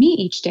do in me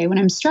each day when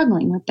I'm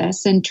struggling with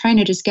this, and trying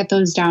to just get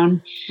those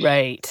down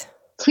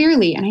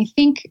clearly. And I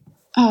think,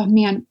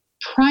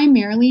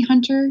 primarily,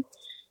 Hunter,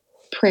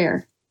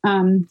 prayer.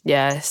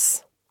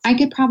 Yes. I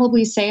could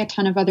probably say a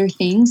ton of other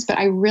things, but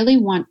I really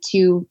want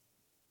to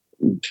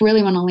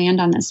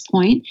land on this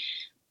point.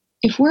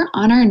 If we're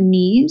on our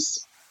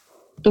knees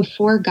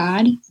before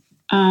God,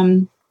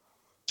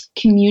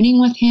 communing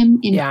with him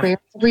in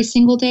prayer every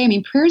single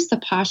day. Prayer is the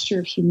posture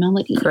of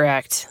humility.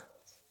 Correct.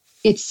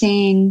 It's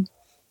saying,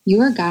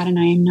 you are God and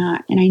I am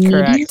not, and I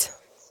need you.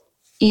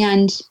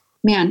 And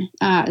man,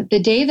 the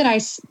day that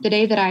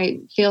I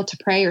fail to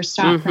pray or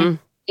stop praying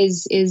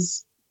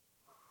is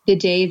the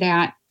day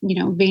that,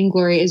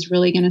 vainglory is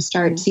really going to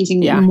start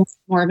seizing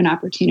more of an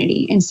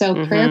opportunity. And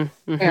so prayer,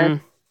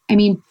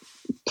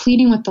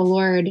 pleading with the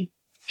Lord,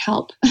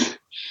 help,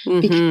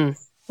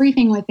 because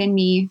everything within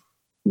me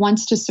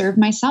wants to serve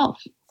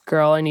myself.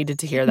 Girl, I needed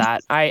to hear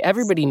that.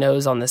 Everybody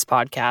knows on this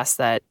podcast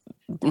that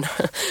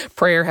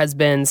prayer has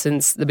been,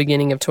 since the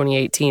beginning of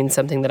 2018,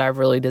 something that I've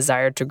really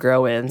desired to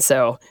grow in.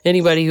 So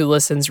anybody who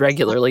listens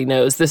regularly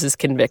knows this is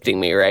convicting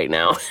me right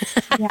now.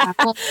 Yeah,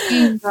 well,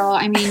 girl,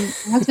 my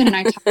husband and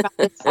I talk about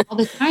this all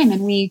the time,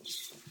 and we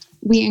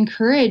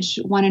encourage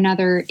one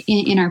another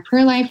in our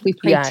prayer life. We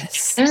pray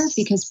together,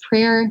 because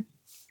prayer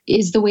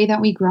is the way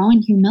that we grow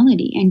in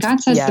humility. And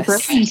God says, the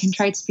broken and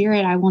contrite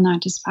spirit I will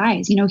not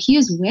despise. He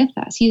is with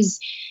us.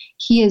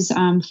 He is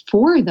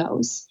for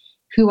those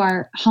who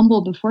are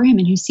humble before him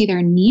and who see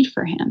their need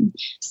for him.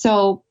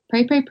 So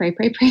pray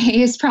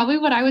is probably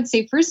what I would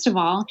say first of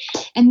all.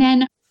 And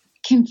then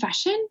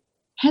confession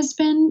has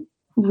been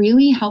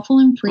really helpful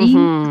and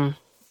freeing.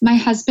 My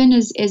husband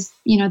is,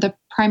 the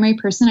primary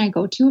person I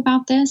go to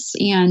about this,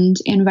 and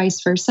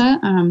vice versa.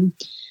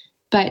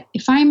 But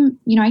if I'm,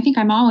 I think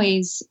I'm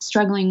always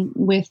struggling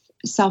with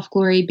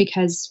self-glory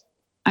because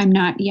I'm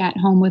not yet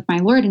home with my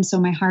Lord. And so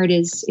my heart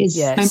is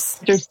yes.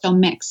 they're still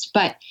mixed.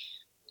 But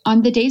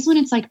on the days when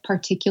it's like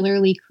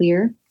particularly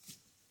clear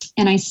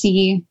and I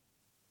see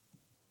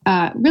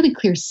really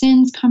clear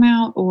sins come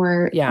out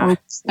or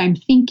I'm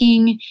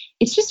thinking,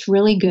 it's just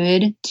really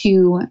good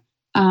to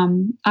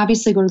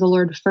obviously go to the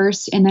Lord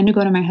first and then to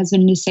go to my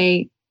husband and to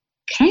say,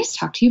 can I just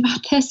talk to you about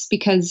this?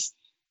 Because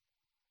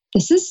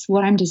this is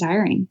what I'm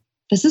desiring.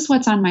 This is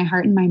what's on my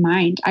heart and my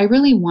mind. I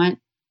really want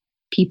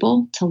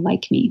people to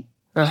like me.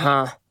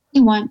 I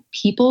want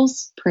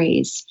people's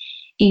praise.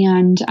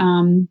 And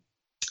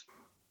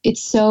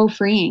it's so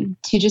freeing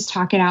to just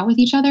talk it out with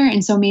each other.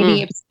 And so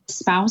maybe if it's a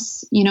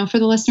spouse, for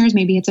the listeners,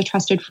 maybe it's a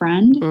trusted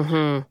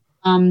friend.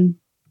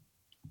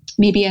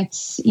 Maybe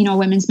it's, a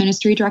women's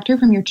ministry director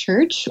from your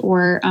church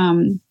or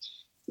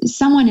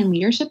someone in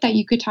leadership that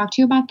you could talk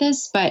to about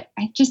this. But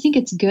I just think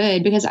it's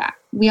good because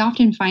we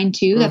often find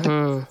too that the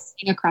person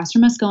sitting across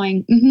from us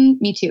going,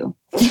 me too.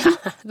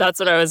 That's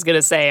what I was going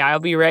to say. I'll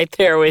be right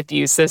there with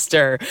you,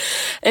 sister.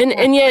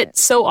 And yet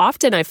so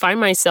often I find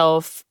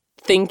myself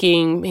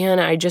thinking, man,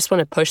 I just want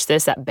to push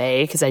this at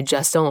bay because I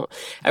just don't,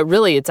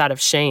 it's out of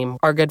shame.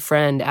 Our good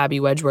friend, Abby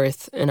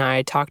Wedgeworth, and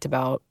I talked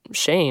about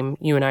shame.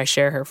 You and I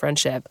share her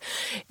friendship.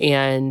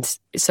 And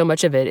so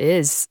much of it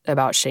is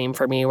about shame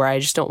for me, where I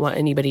just don't want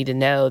anybody to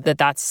know that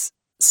that's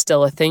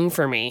still a thing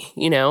for me,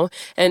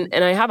 And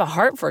I have a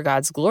heart for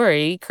God's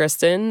glory,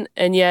 Kristen,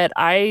 and yet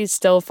I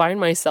still find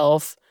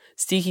myself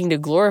seeking to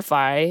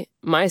glorify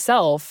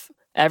myself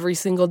every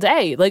single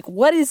day. Like,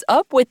 what is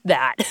up with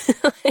that?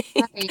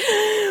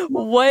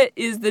 What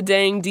is the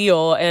dang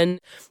deal?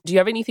 And do you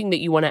have anything that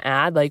you want to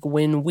add? Like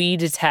when we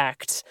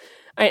detect,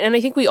 and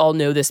I think we all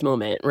know this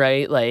moment,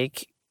 right?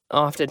 Like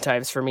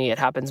oftentimes for me, it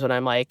happens when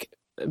I'm like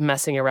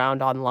messing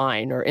around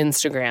online or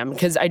Instagram,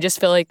 because I just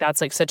feel like that's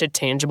like such a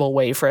tangible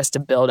way for us to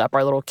build up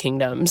our little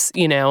kingdoms,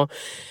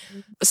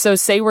 So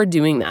say we're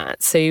doing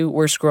that. Say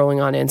we're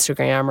scrolling on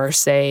Instagram, or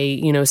say,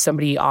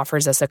 somebody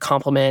offers us a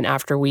compliment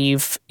after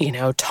we've,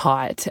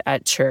 taught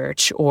at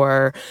church,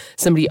 or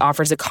somebody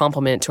offers a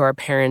compliment to our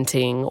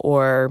parenting,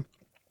 or,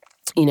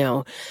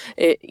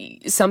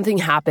 something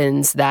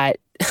happens that,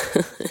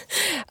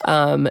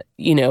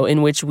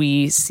 in which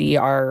we see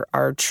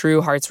our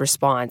true heart's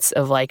response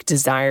of like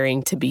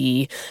desiring to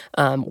be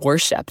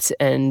worshipped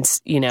and,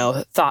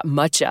 thought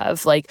much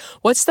of. Like,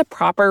 what's the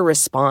proper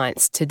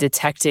response to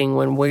detecting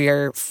when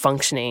we're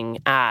functioning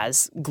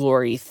as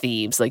glory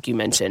thieves, like you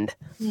mentioned?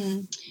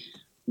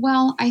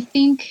 Well, I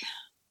think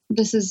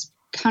this is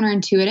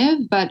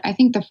counterintuitive, but I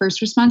think the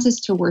first response is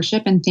to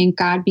worship and thank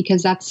God,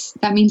 because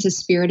that means His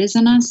Spirit is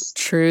in us.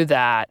 True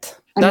that.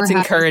 That's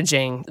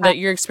encouraging that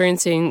you're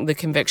experiencing the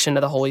conviction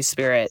of the Holy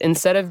Spirit.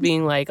 Instead of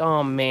being like,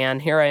 oh man,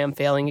 here I am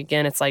failing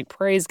again. It's like,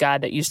 praise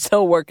God that you're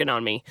still working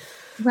on me.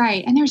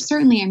 Right. And there's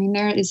certainly,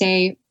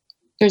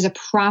 there's a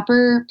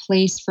proper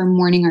place for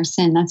mourning our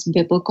sin. That's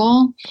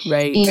biblical.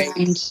 Right.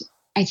 And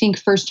I think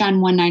 1 John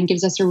 1:9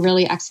 gives us a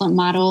really excellent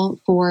model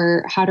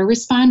for how to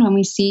respond when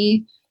we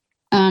see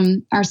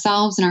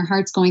ourselves and our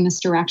hearts going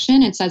this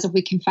direction. It says, if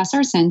we confess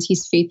our sins,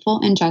 He's faithful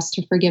and just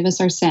to forgive us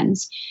our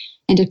sins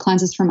and to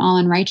cleanse us from all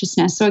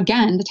unrighteousness. So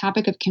again, the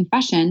topic of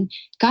confession,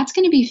 God's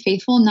going to be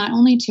faithful not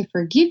only to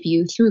forgive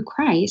you through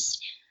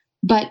Christ,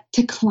 but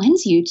to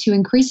cleanse you, to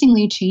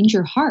increasingly change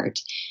your heart.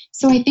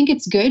 So I think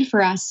it's good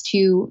for us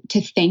to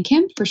thank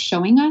Him for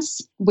showing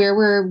us where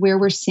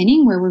we're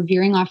sinning, where we're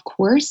veering off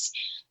course.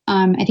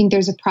 I think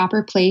there's a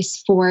proper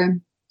place for,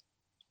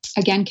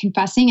 again,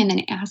 confessing and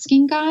then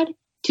asking God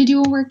to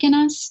do a work in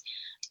us.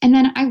 And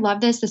then I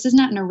love this. This is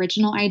not an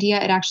original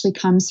idea. It actually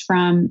comes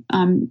from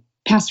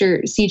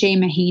Pastor C.J.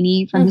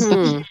 Mahaney from his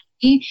book,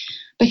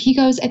 but he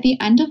goes, at the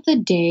end of the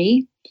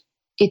day,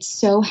 it's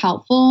so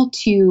helpful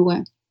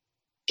to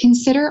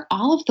consider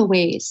all of the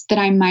ways that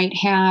I might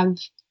have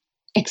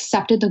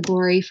accepted the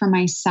glory for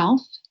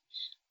myself,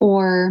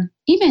 or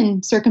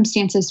even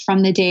circumstances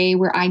from the day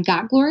where I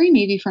got glory,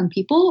 maybe from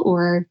people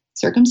or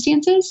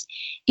circumstances,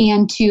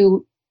 and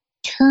to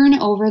turn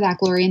over that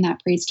glory and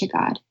that praise to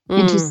God.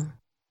 And just,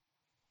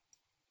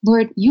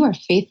 Lord, you are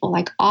faithful.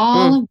 Like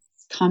all of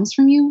this comes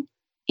from you.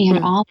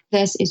 And all of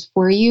this is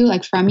for you,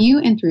 like from you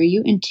and through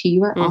you and to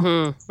you are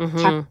all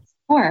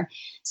for.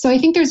 So I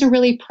think there's a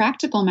really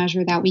practical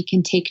measure that we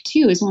can take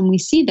too, is when we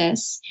see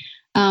this,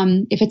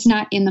 if it's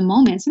not in the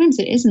moment, sometimes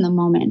it is in the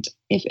moment.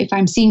 If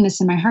I'm seeing this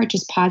in my heart,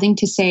 just pausing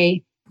to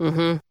say,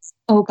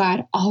 oh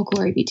God, all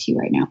glory be to you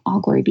right now.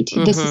 All glory be to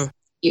you. This is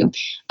you.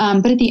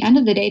 But at the end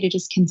of the day, to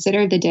just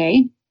consider the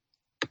day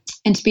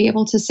and to be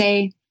able to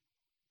say,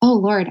 oh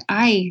Lord,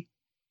 I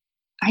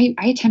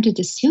attempted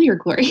to steal your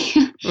glory.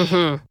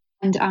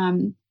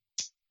 And,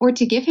 or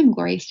to give Him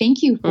glory.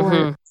 Thank you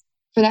for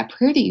that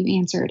prayer that you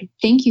answered.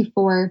 Thank you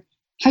for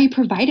how you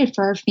provided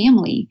for our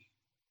family.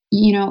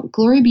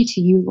 Glory be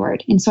to you,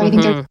 Lord. And so I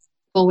think there's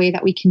practical way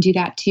that we can do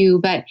that too.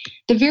 But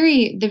the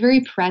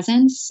very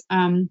presence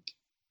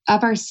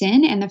of our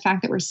sin and the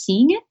fact that we're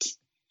seeing it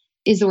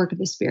is the work of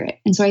the Spirit.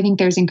 And so I think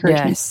there's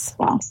encouragement as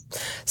well.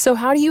 So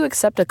how do you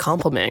accept a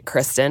compliment,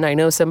 Kristen? I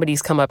know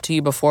somebody's come up to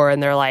you before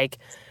and they're like,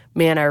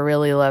 man, I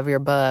really love your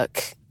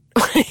book.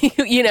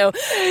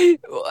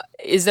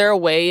 Is there a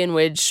way in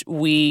which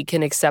we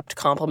can accept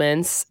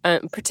compliments,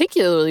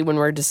 particularly when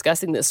we're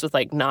discussing this with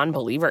like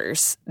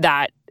non-believers,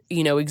 that,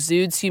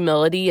 exudes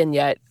humility and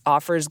yet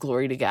offers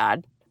glory to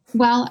God?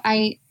 Well,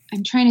 I'm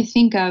trying to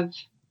think of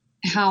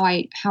how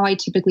I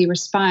typically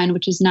respond,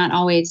 which is not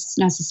always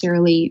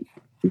necessarily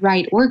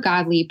right or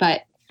godly,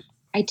 but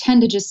I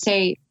tend to just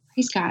say,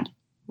 praise God.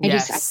 I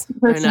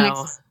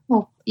know.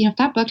 Well, if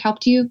that book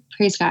helped you,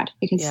 praise God,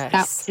 because that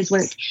was his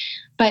work.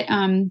 But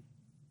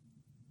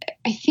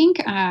I think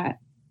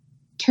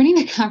turning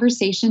the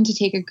conversation to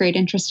take a great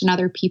interest in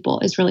other people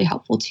is really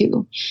helpful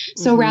too.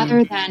 So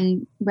rather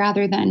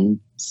than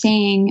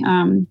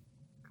saying,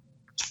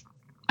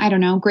 I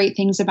don't know, great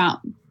things about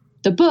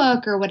the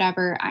book or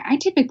whatever, I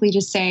typically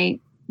just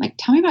say, like,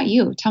 tell me about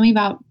you. Tell me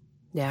about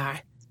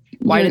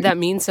why did that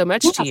mean so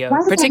much to you?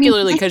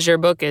 Particularly because your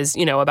book is,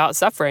 about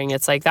suffering.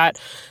 It's like that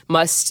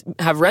must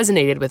have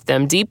resonated with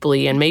them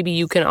deeply. And maybe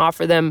you can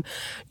offer them,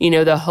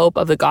 the hope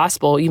of the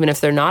gospel, even if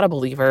they're not a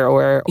believer.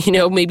 Or,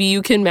 maybe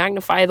you can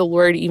magnify the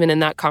Lord even in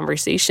that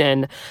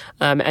conversation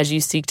as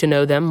you seek to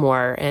know them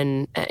more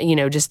and,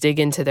 just dig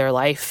into their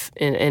life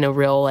in a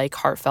real, like,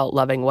 heartfelt,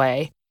 loving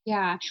way.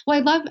 Yeah. Well,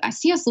 I love,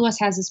 C.S. Lewis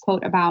has this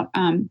quote about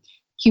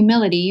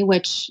humility,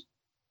 which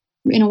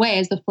in a way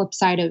is the flip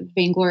side of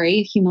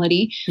vainglory,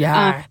 humility.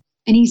 Yeah.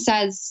 And he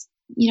says,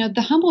 the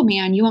humble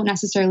man, you won't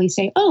necessarily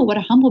say, oh, what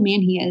a humble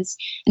man he is.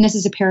 And this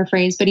is a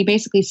paraphrase, but he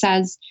basically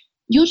says,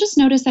 you'll just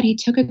notice that he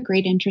took a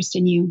great interest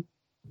in you.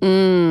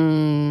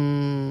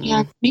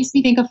 Yeah. It makes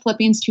me think of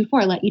Philippians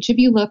 2:4. Let each of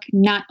you look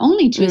not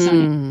only to his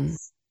own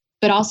interests,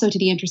 but also to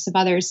the interests of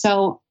others.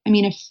 So,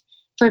 if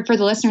for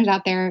the listeners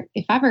out there,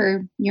 if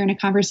ever you're in a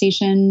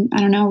conversation,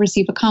 I don't know,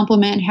 receive a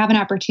compliment, have an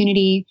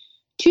opportunity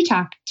to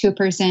talk to a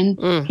person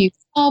who's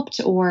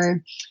helped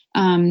or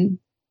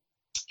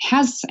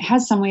has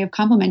some way of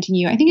complimenting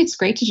you, I think it's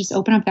great to just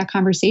open up that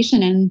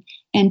conversation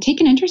and take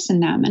an interest in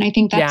them. And I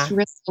think that's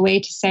really a way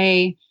to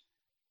say,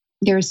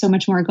 there's so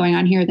much more going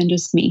on here than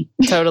just me.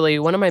 Totally.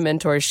 One of my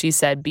mentors, she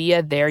said, be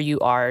a there you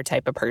are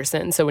type of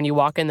person. So when you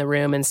walk in the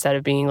room, instead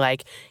of being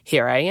like,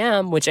 here I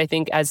am, which I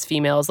think as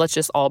females, let's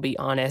just all be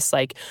honest,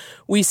 like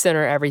we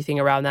center everything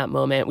around that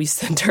moment. We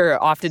center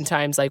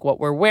oftentimes like what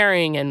we're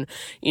wearing and,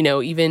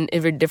 even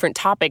if different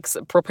topics,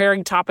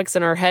 preparing topics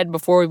in our head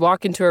before we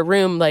walk into a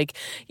room, like,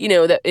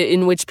 that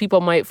in which people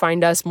might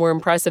find us more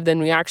impressive than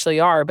we actually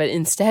are. But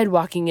instead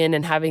walking in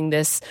and having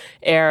this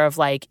air of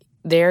like,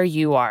 there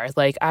you are.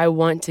 Like, I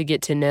want to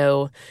get to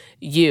know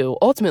you,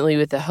 ultimately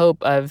with the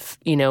hope of,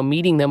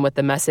 meeting them with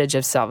the message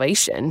of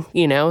salvation,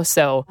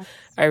 So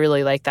I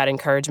really like that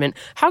encouragement.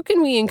 How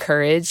can we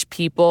encourage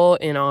people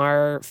in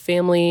our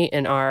family,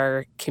 in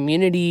our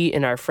community,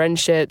 in our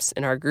friendships,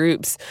 in our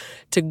groups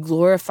to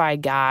glorify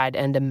God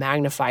and to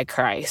magnify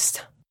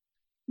Christ?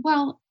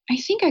 Well, I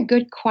think a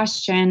good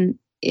question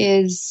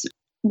is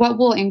what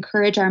will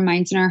encourage our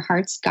minds and our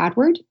hearts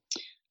Godward?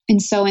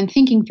 And so in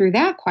thinking through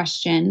that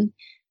question,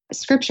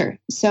 Scripture.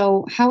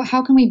 So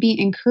how can we be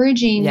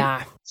encouraging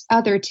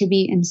other to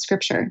be in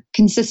Scripture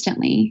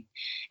consistently?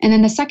 And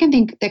then the second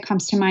thing that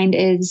comes to mind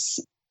is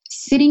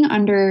sitting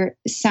under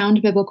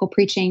sound biblical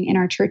preaching in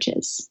our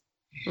churches.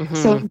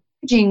 So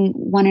encouraging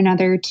one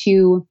another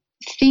to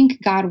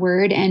think God's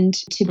word and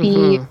to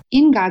be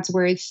in God's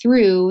word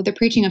through the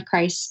preaching of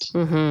Christ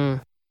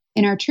in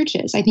our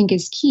churches, I think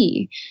is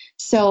key.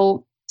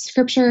 So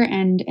Scripture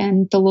and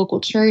the local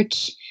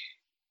church.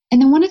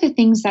 And then one of the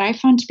things that I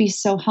found to be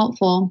so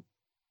helpful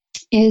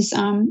is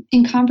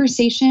in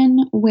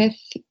conversation with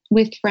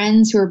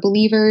friends who are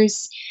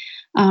believers,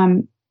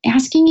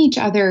 asking each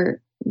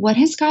other, what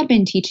has God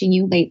been teaching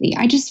you lately?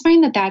 I just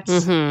find that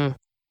that's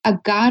a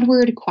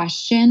Godward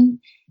question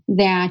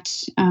that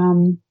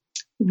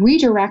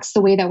redirects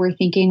the way that we're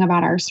thinking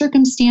about our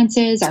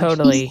circumstances.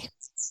 Totally.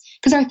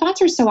 Because our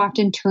thoughts are so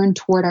often turned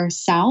toward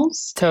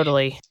ourselves.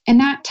 Totally.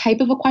 And that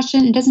type of a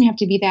question, it doesn't have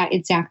to be that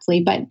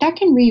exactly, but that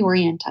can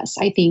reorient us,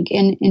 I think,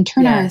 and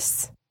turn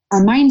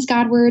our minds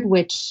Godward,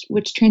 which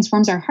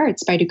transforms our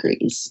hearts by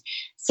degrees.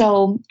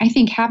 So I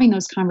think having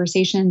those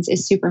conversations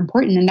is super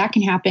important. And that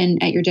can happen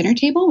at your dinner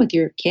table with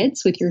your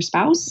kids, with your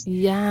spouse.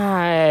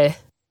 Yeah.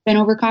 Been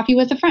over coffee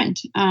with a friend.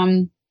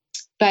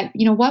 But,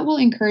 what will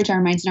encourage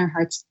our minds and our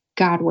hearts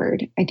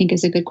Godward, I think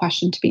is a good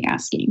question to be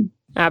asking.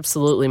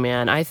 Absolutely,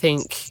 man. I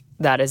think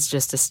that is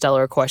just a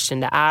stellar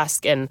question to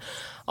ask. And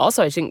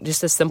also, I think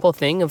just a simple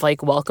thing of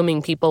like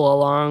welcoming people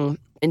along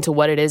into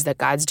what it is that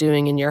God's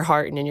doing in your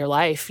heart and in your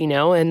life,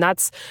 and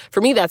that's,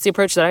 for me, that's the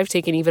approach that I've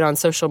taken even on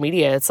social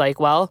media. It's like,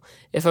 well,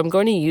 if I'm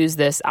going to use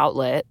this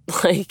outlet,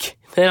 like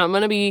And I'm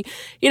going to be,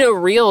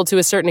 real to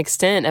a certain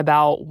extent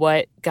about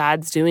what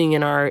God's doing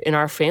in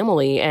our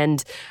family.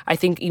 And I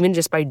think even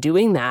just by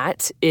doing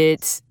that,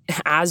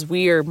 as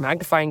we are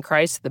magnifying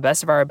Christ to the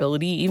best of our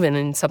ability, even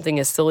in something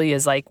as silly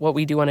as like what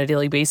we do on a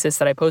daily basis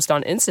that I post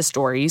on Insta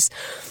stories,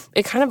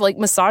 it kind of like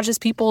massages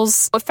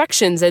people's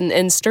affections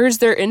and stirs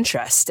their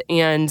interest.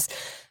 And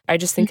I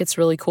just think it's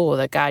really cool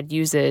that God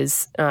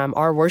uses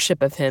our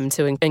worship of him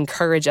to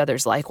encourage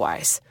others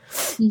likewise.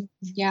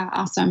 Yeah,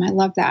 awesome. I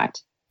love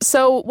that.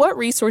 So what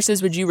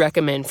resources would you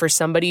recommend for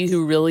somebody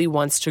who really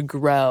wants to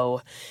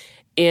grow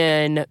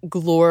in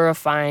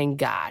glorifying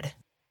God?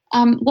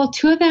 Well,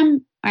 two of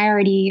them I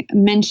already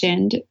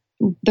mentioned.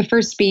 The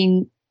first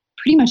being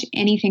pretty much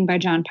anything by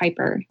John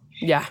Piper.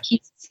 Yeah.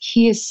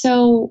 He's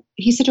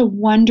such a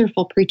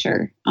wonderful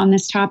preacher on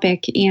this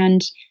topic,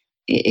 and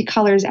it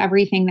colors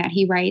everything that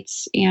he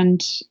writes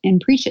and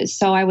preaches.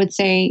 So I would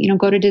say,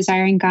 go to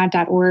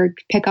desiringgod.org,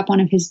 pick up one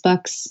of his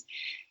books.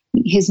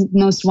 His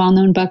most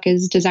well-known book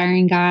is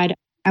Desiring God.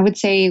 I would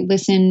say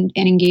listen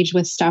and engage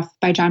with stuff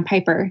by John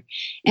Piper.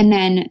 And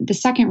then the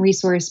second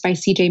resource by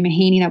C.J.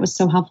 Mahaney that was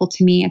so helpful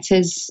to me, it's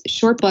his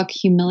short book,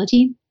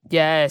 Humility.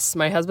 Yes,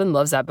 my husband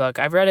loves that book.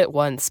 I've read it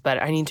once, but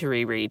I need to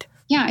reread.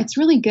 Yeah, it's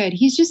really good.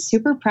 He's just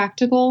super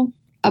practical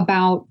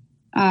about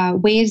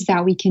ways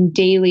that we can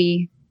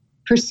daily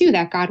pursue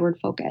that Godward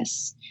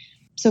focus.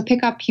 So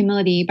pick up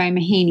Humility by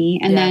Mahaney.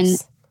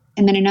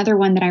 And then another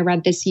one that I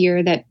read this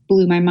year that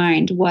blew my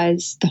mind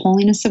was The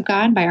Holiness of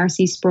God by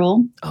R.C.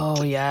 Sproul.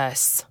 Oh,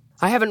 yes.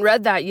 I haven't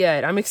read that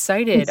yet. I'm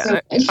excited. So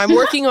I'm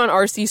working on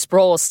R.C.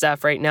 Sproul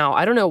stuff right now.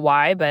 I don't know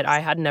why, but I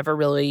had never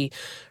really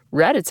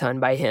read a ton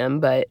by him.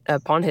 But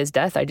upon his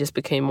death, I just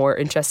became more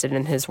interested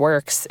in his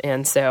works.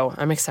 And so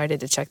I'm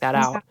excited to check that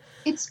out.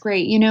 It's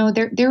great.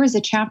 There was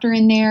a chapter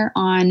in there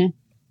on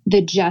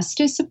the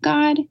justice of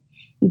God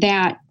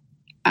that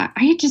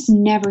I had just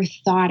never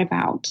thought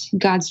about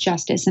God's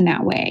justice in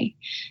that way.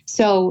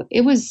 So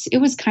it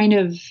was kind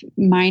of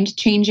mind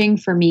changing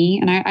for me.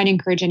 And I'd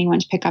encourage anyone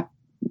to pick up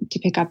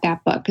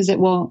that book because it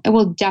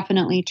will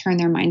definitely turn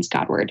their minds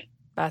Godward.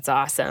 That's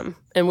awesome.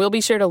 And we'll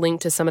be sure to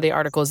link to some of the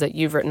articles that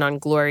you've written on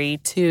glory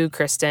to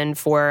Kristen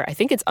for, I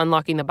think it's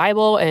Unlocking the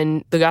Bible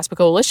and the Gospel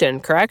Coalition,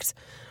 correct?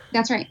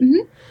 That's right.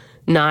 Mm-hmm.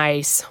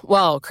 Nice.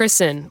 Well,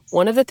 Kristen,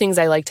 one of the things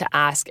I like to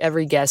ask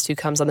every guest who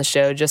comes on the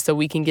show, just so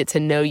we can get to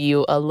know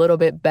you a little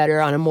bit better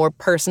on a more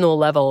personal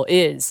level,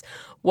 is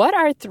what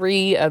are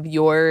 3 of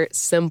your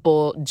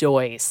simple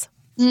joys?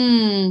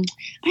 I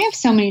have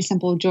so many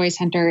simple joys,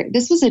 Hunter.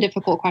 This was a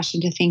difficult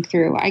question to think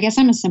through. I guess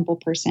I'm a simple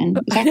person.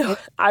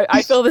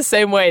 I feel the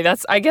same way.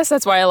 I guess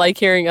that's why I like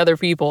hearing other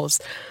people's.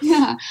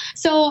 Yeah.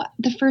 So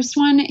the first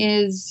one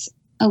is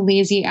a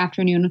lazy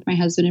afternoon with my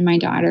husband and my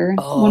daughter.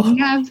 When we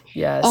have,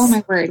 oh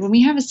my word, when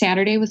we have a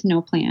Saturday with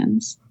no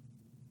plans,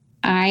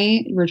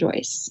 I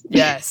rejoice.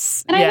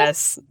 Yes.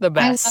 The best.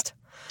 I love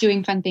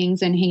doing fun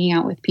things and hanging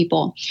out with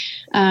people.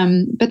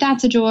 But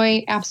that's a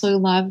joy.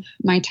 Absolutely love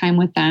my time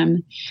with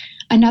them.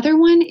 Another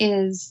one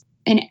is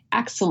an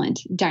excellent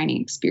dining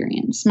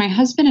experience. My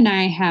husband and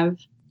I have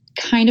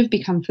kind of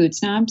become food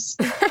snobs.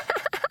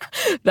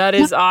 That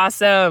is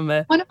awesome.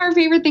 One of our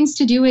favorite things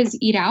to do is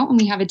eat out when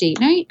we have a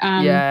date night.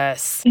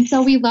 Yes. And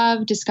so we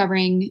love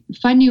discovering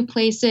fun new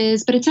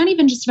places, but it's not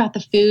even just about the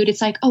food.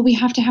 It's like, we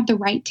have to have the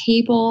right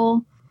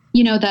table.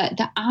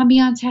 The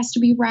ambiance has to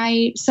be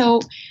right. So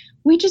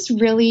we just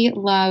really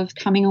love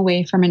coming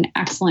away from an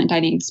excellent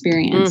dining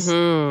experience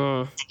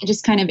and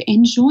just kind of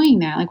enjoying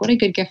that. Like, what a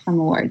good gift from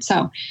the Lord.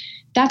 So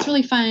that's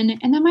really fun.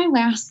 And then my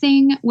last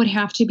thing would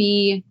have to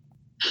be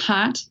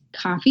hot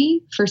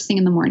coffee first thing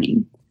in the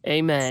morning.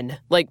 Amen.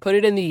 Like put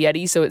it in the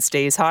Yeti so it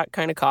stays hot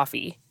kind of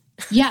coffee.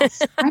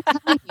 Yes. I'm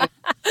telling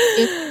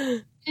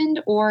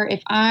you. Or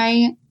if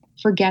I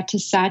forget to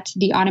set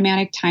the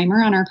automatic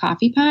timer on our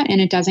coffee pot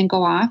and it doesn't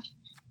go off,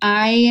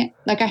 I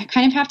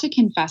kind of have to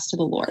confess to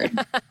the Lord.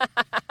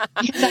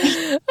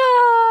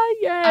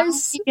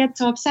 Yes. I get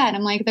so upset.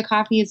 I'm like, the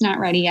coffee is not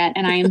ready yet.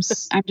 And I'm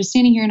just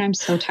standing here and I'm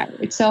so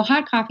tired. So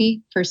hot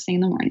coffee first thing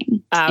in the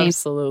morning.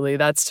 Absolutely.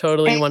 That's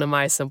totally one of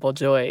my simple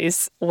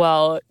joys.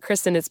 Well,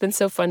 Kristen, it's been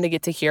so fun to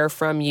get to hear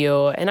from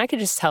you. And I could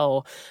just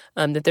tell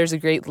that there's a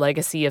great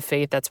legacy of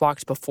faith that's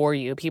walked before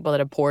you, people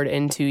that have poured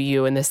into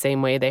you in the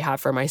same way they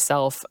have for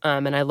myself.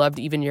 And I loved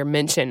even your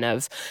mention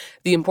of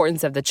the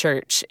importance of the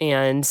church.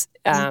 And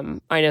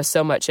I know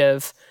so much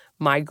of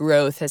my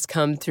growth has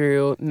come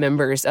through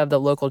members of the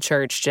local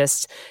church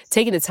just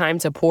taking the time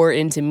to pour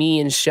into me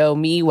and show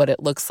me what it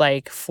looks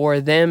like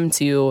for them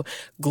to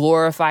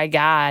glorify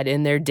God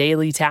in their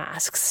daily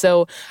tasks.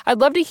 So I'd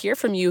love to hear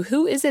from you.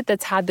 Who is it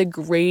that's had the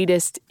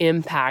greatest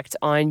impact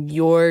on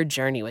your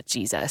journey with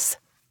Jesus?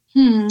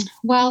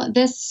 Well,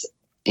 this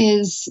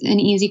is an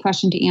easy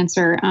question to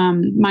answer.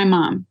 My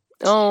mom.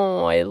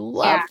 Oh, I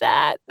love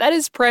that. That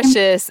is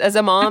precious. As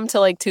a mom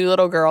to like 2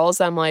 little girls,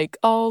 I'm like,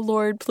 oh,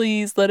 Lord,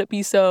 please let it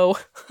be so.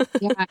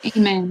 Yeah,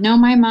 amen. No,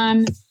 my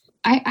mom,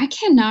 I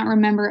cannot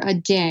remember a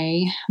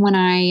day when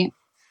I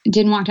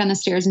didn't walk down the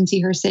stairs and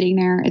see her sitting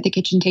there at the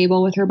kitchen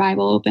table with her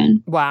Bible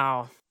open.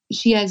 Wow.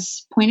 she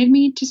has pointed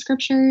me to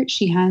scripture.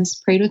 She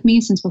has prayed with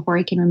me since before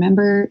I can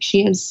remember.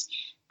 She has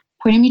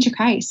pointed me to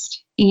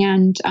Christ.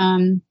 And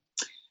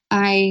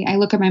I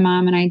look at my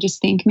mom and I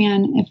just think,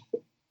 man,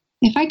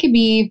 if I could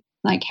be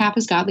like half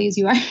as godly as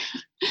you are,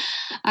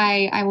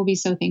 I will be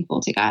so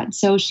thankful to God.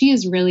 So she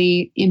has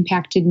really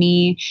impacted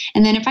me.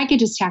 And then if I could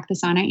just tack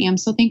this on, I am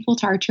so thankful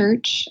to our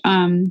church.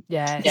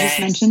 Yes. I just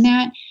mentioned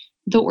that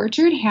the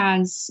Orchard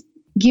has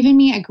given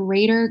me a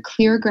greater,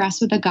 clearer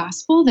grasp of the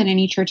gospel than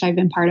any church I've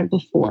been part of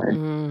before.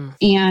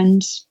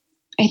 And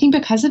I think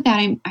because of that,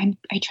 I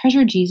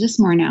treasure Jesus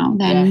more now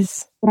than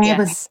I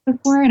ever had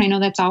before. And I know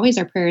that's always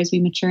our prayer as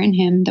we mature in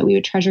him, that we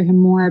would treasure him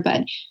more.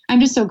 But I'm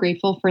just so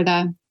grateful for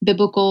the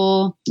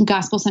biblical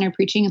gospel-centered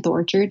preaching at the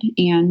Orchard.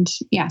 And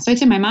so I'd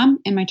say my mom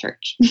and my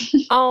church.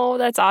 Oh,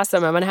 that's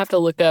awesome. I'm going to have to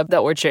look up the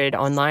Orchard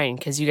online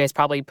because you guys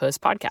probably post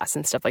podcasts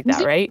and stuff like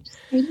that, right?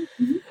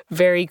 Mm-hmm.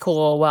 Very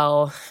cool.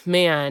 Well,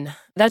 man,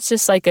 that's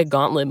just like a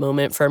gauntlet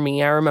moment for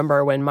me. I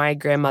remember when my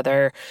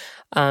grandmother,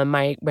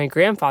 my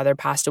grandfather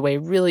passed away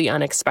really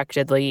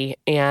unexpectedly,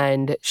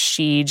 and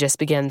she just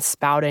began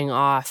spouting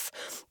off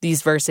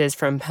these verses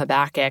from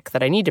Habakkuk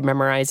that I need to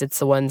memorize. It's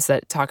the ones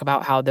that talk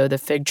about how though the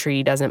fig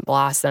tree doesn't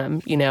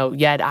blossom,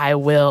 yet I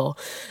will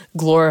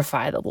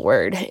glorify the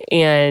Lord.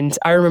 And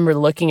I remember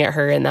looking at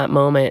her in that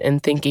moment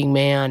and thinking,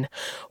 man,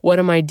 what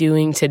am I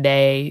doing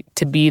today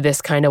to be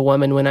this kind of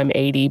woman when I'm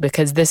 80?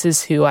 Because this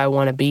is who I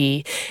want to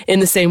be.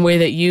 In the same way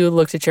that you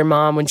looked at your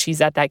mom when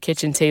she's at that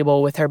kitchen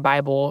table with her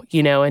Bible,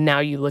 and now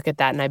you look at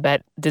that, and I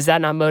bet, does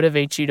that not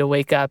motivate you to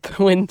wake up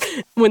when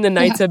the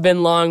nights have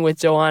been long with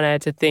Joanna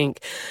to think,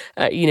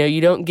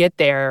 you don't get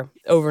there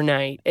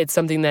overnight. It's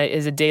something that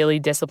is a daily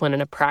discipline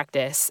and a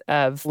practice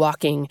of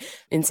walking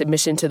in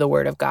submission to the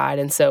Word of God.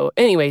 And so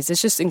anyways,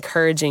 it's just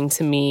encouraging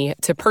to me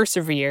to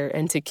persevere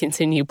and to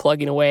continue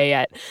plugging away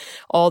at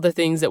all the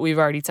things that we've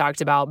already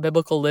talked about: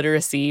 biblical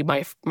literacy,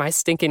 my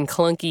stinking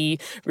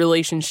clunky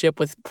relationship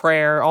with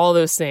prayer, all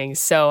those things.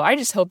 So I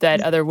just hope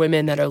that other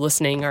women that are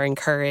listening are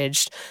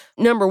encouraged.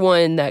 Number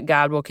one, that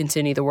God will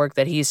continue the work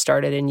that he's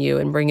started in you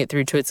and bring it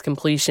through to its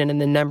completion. And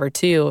then number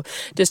two,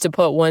 just to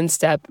put one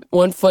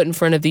foot in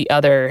front of the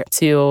other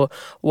to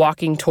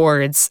walking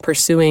towards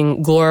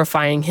pursuing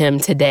glorifying him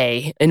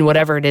today in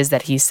whatever it is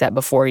that he's set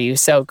before you.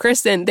 So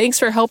Kristen, thanks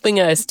for helping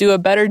us do a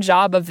better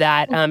job of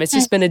that. It's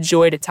just been a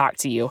joy to talk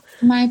to you.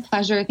 My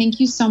pleasure. Thank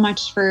you so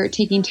much for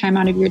taking time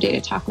out of your day to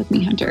talk with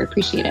me, Hunter.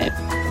 Appreciate it.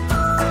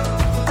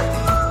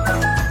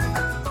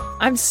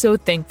 I'm so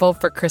thankful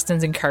for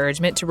Kristen's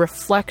encouragement to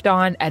reflect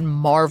on and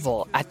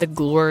marvel at the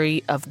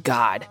glory of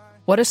God.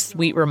 What a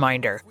sweet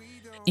reminder.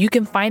 You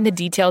can find the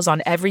details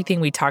on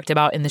everything we talked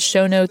about in the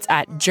show notes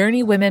at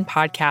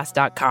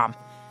journeywomenpodcast.com.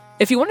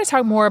 If you want to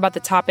talk more about the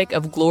topic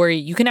of glory,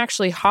 you can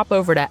actually hop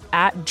over to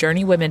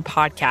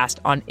 @JourneyWomenPodcast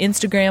on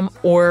Instagram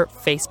or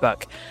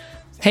Facebook.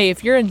 Hey,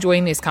 if you're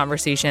enjoying these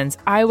conversations,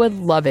 I would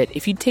love it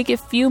if you'd take a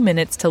few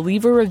minutes to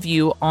leave a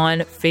review on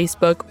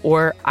Facebook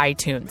or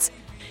iTunes.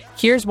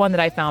 Here's one that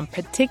I found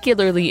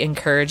particularly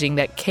encouraging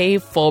that Kay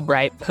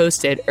Fulbright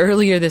posted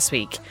earlier this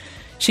week.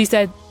 She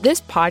said, "This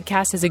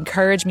podcast has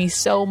encouraged me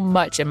so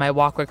much in my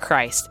walk with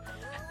Christ.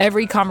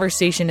 Every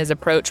conversation is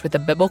approached with a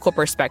biblical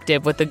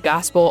perspective, with the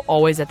gospel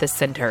always at the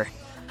center.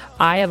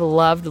 I have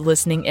loved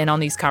listening in on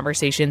these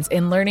conversations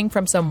and learning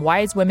from some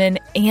wise women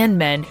and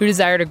men who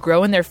desire to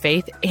grow in their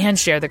faith and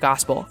share the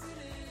gospel.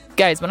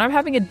 Guys, when I'm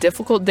having a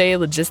difficult day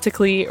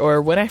logistically, or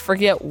when I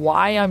forget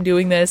why I'm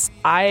doing this,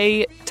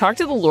 I talk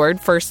to the Lord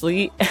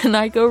firstly, and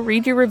I go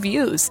read your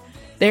reviews.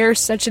 They're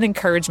such an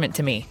encouragement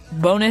to me.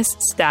 Bonus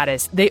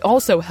status, they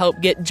also help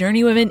get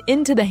Journey Women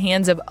into the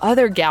hands of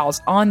other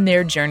gals on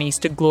their journeys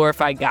to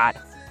glorify God.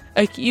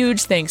 A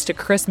huge thanks to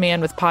Chris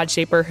Mann with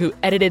Podshaper, who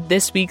edited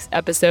this week's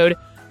episode.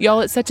 Y'all,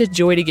 it's such a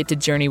joy to get to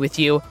journey with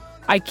you.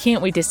 I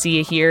can't wait to see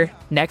you here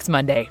next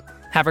Monday.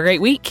 Have a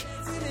great week.